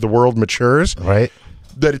sense of the world matures, right,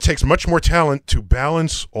 that it takes much more talent to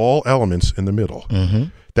balance all elements in the middle. Mm-hmm.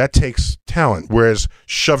 That takes talent, whereas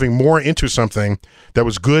shoving more into something that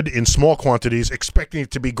was good in small quantities, expecting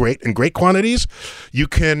it to be great in great quantities, you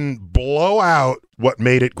can blow out what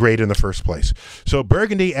made it great in the first place. So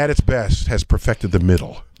Burgundy, at its best, has perfected the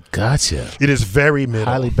middle. Gotcha. It is very middle.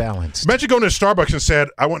 Highly balanced. Imagine going to Starbucks and said,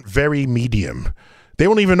 I want very medium. They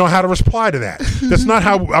won't even know how to reply to that. That's not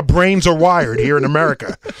how our brains are wired here in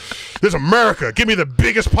America. There's America. Give me the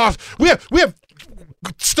biggest possible. We have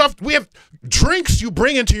stuff. We have drinks you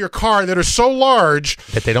bring into your car that are so large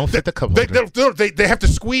that they don't fit the cup holder. They have to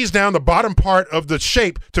squeeze down the bottom part of the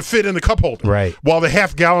shape to fit in the cup holder. Right. While the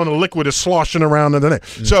half gallon of liquid is sloshing around in the neck.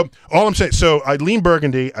 So all I'm saying, I lean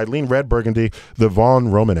Burgundy, I lean red Burgundy, the Vaughn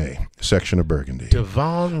Romanée section of Burgundy.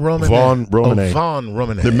 Vaughn Romanée. Vaughn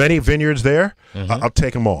Romanée. There are many vineyards there. Mm-hmm. I'll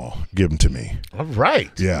take them all. Give them to me. All right.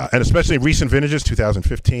 Yeah, and especially recent vintages,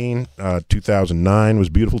 2015, 2009 was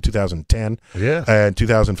beautiful, 2010, and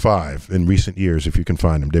 2005 in recent years, if you can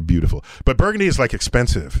find them. They're beautiful. But Burgundy is like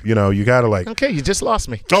expensive. You know, you got to like... Okay, you just lost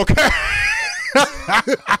me. Okay.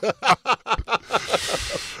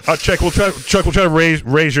 Chuck, we'll try to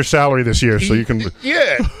raise your salary this year so you can...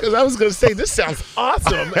 Yeah, because I was going to say, this sounds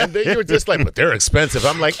awesome. And then you were just like, but they're expensive.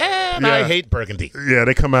 I'm like, I hate Burgundy. Yeah,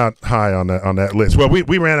 they come out high on that list. Well,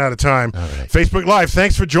 we ran out of time. All right. Facebook Live,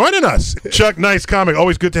 thanks for joining us. Chuck, nice comic.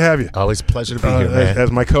 Always good to have you. Always a pleasure to be here, man.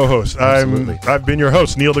 As my co-host. I've been your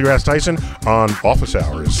host, Neil deGrasse Tyson, on Office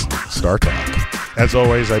Hours, Star Talk. As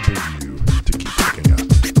always, I bid you to keep looking up.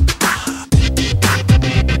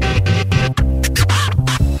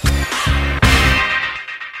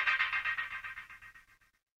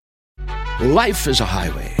 Life is a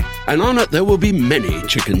highway, and on it there will be many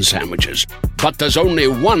chicken sandwiches. But there's only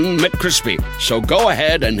one McCrispy, so go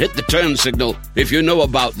ahead and hit the turn signal if you know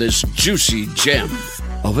about this juicy gem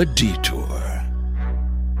of a detour.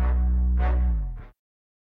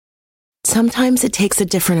 Sometimes it takes a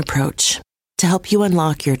different approach to help you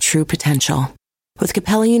unlock your true potential. With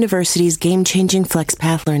Capella University's game-changing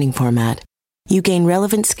FlexPath learning format, you gain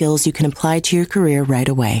relevant skills you can apply to your career right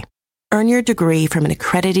away. Earn your degree from an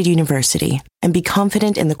accredited university and be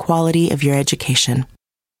confident in the quality of your education.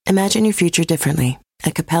 Imagine your future differently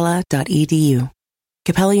at capella.edu.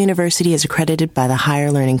 Capella University is accredited by the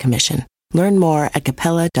Higher Learning Commission. Learn more at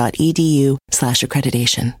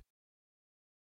capella.edu/accreditation.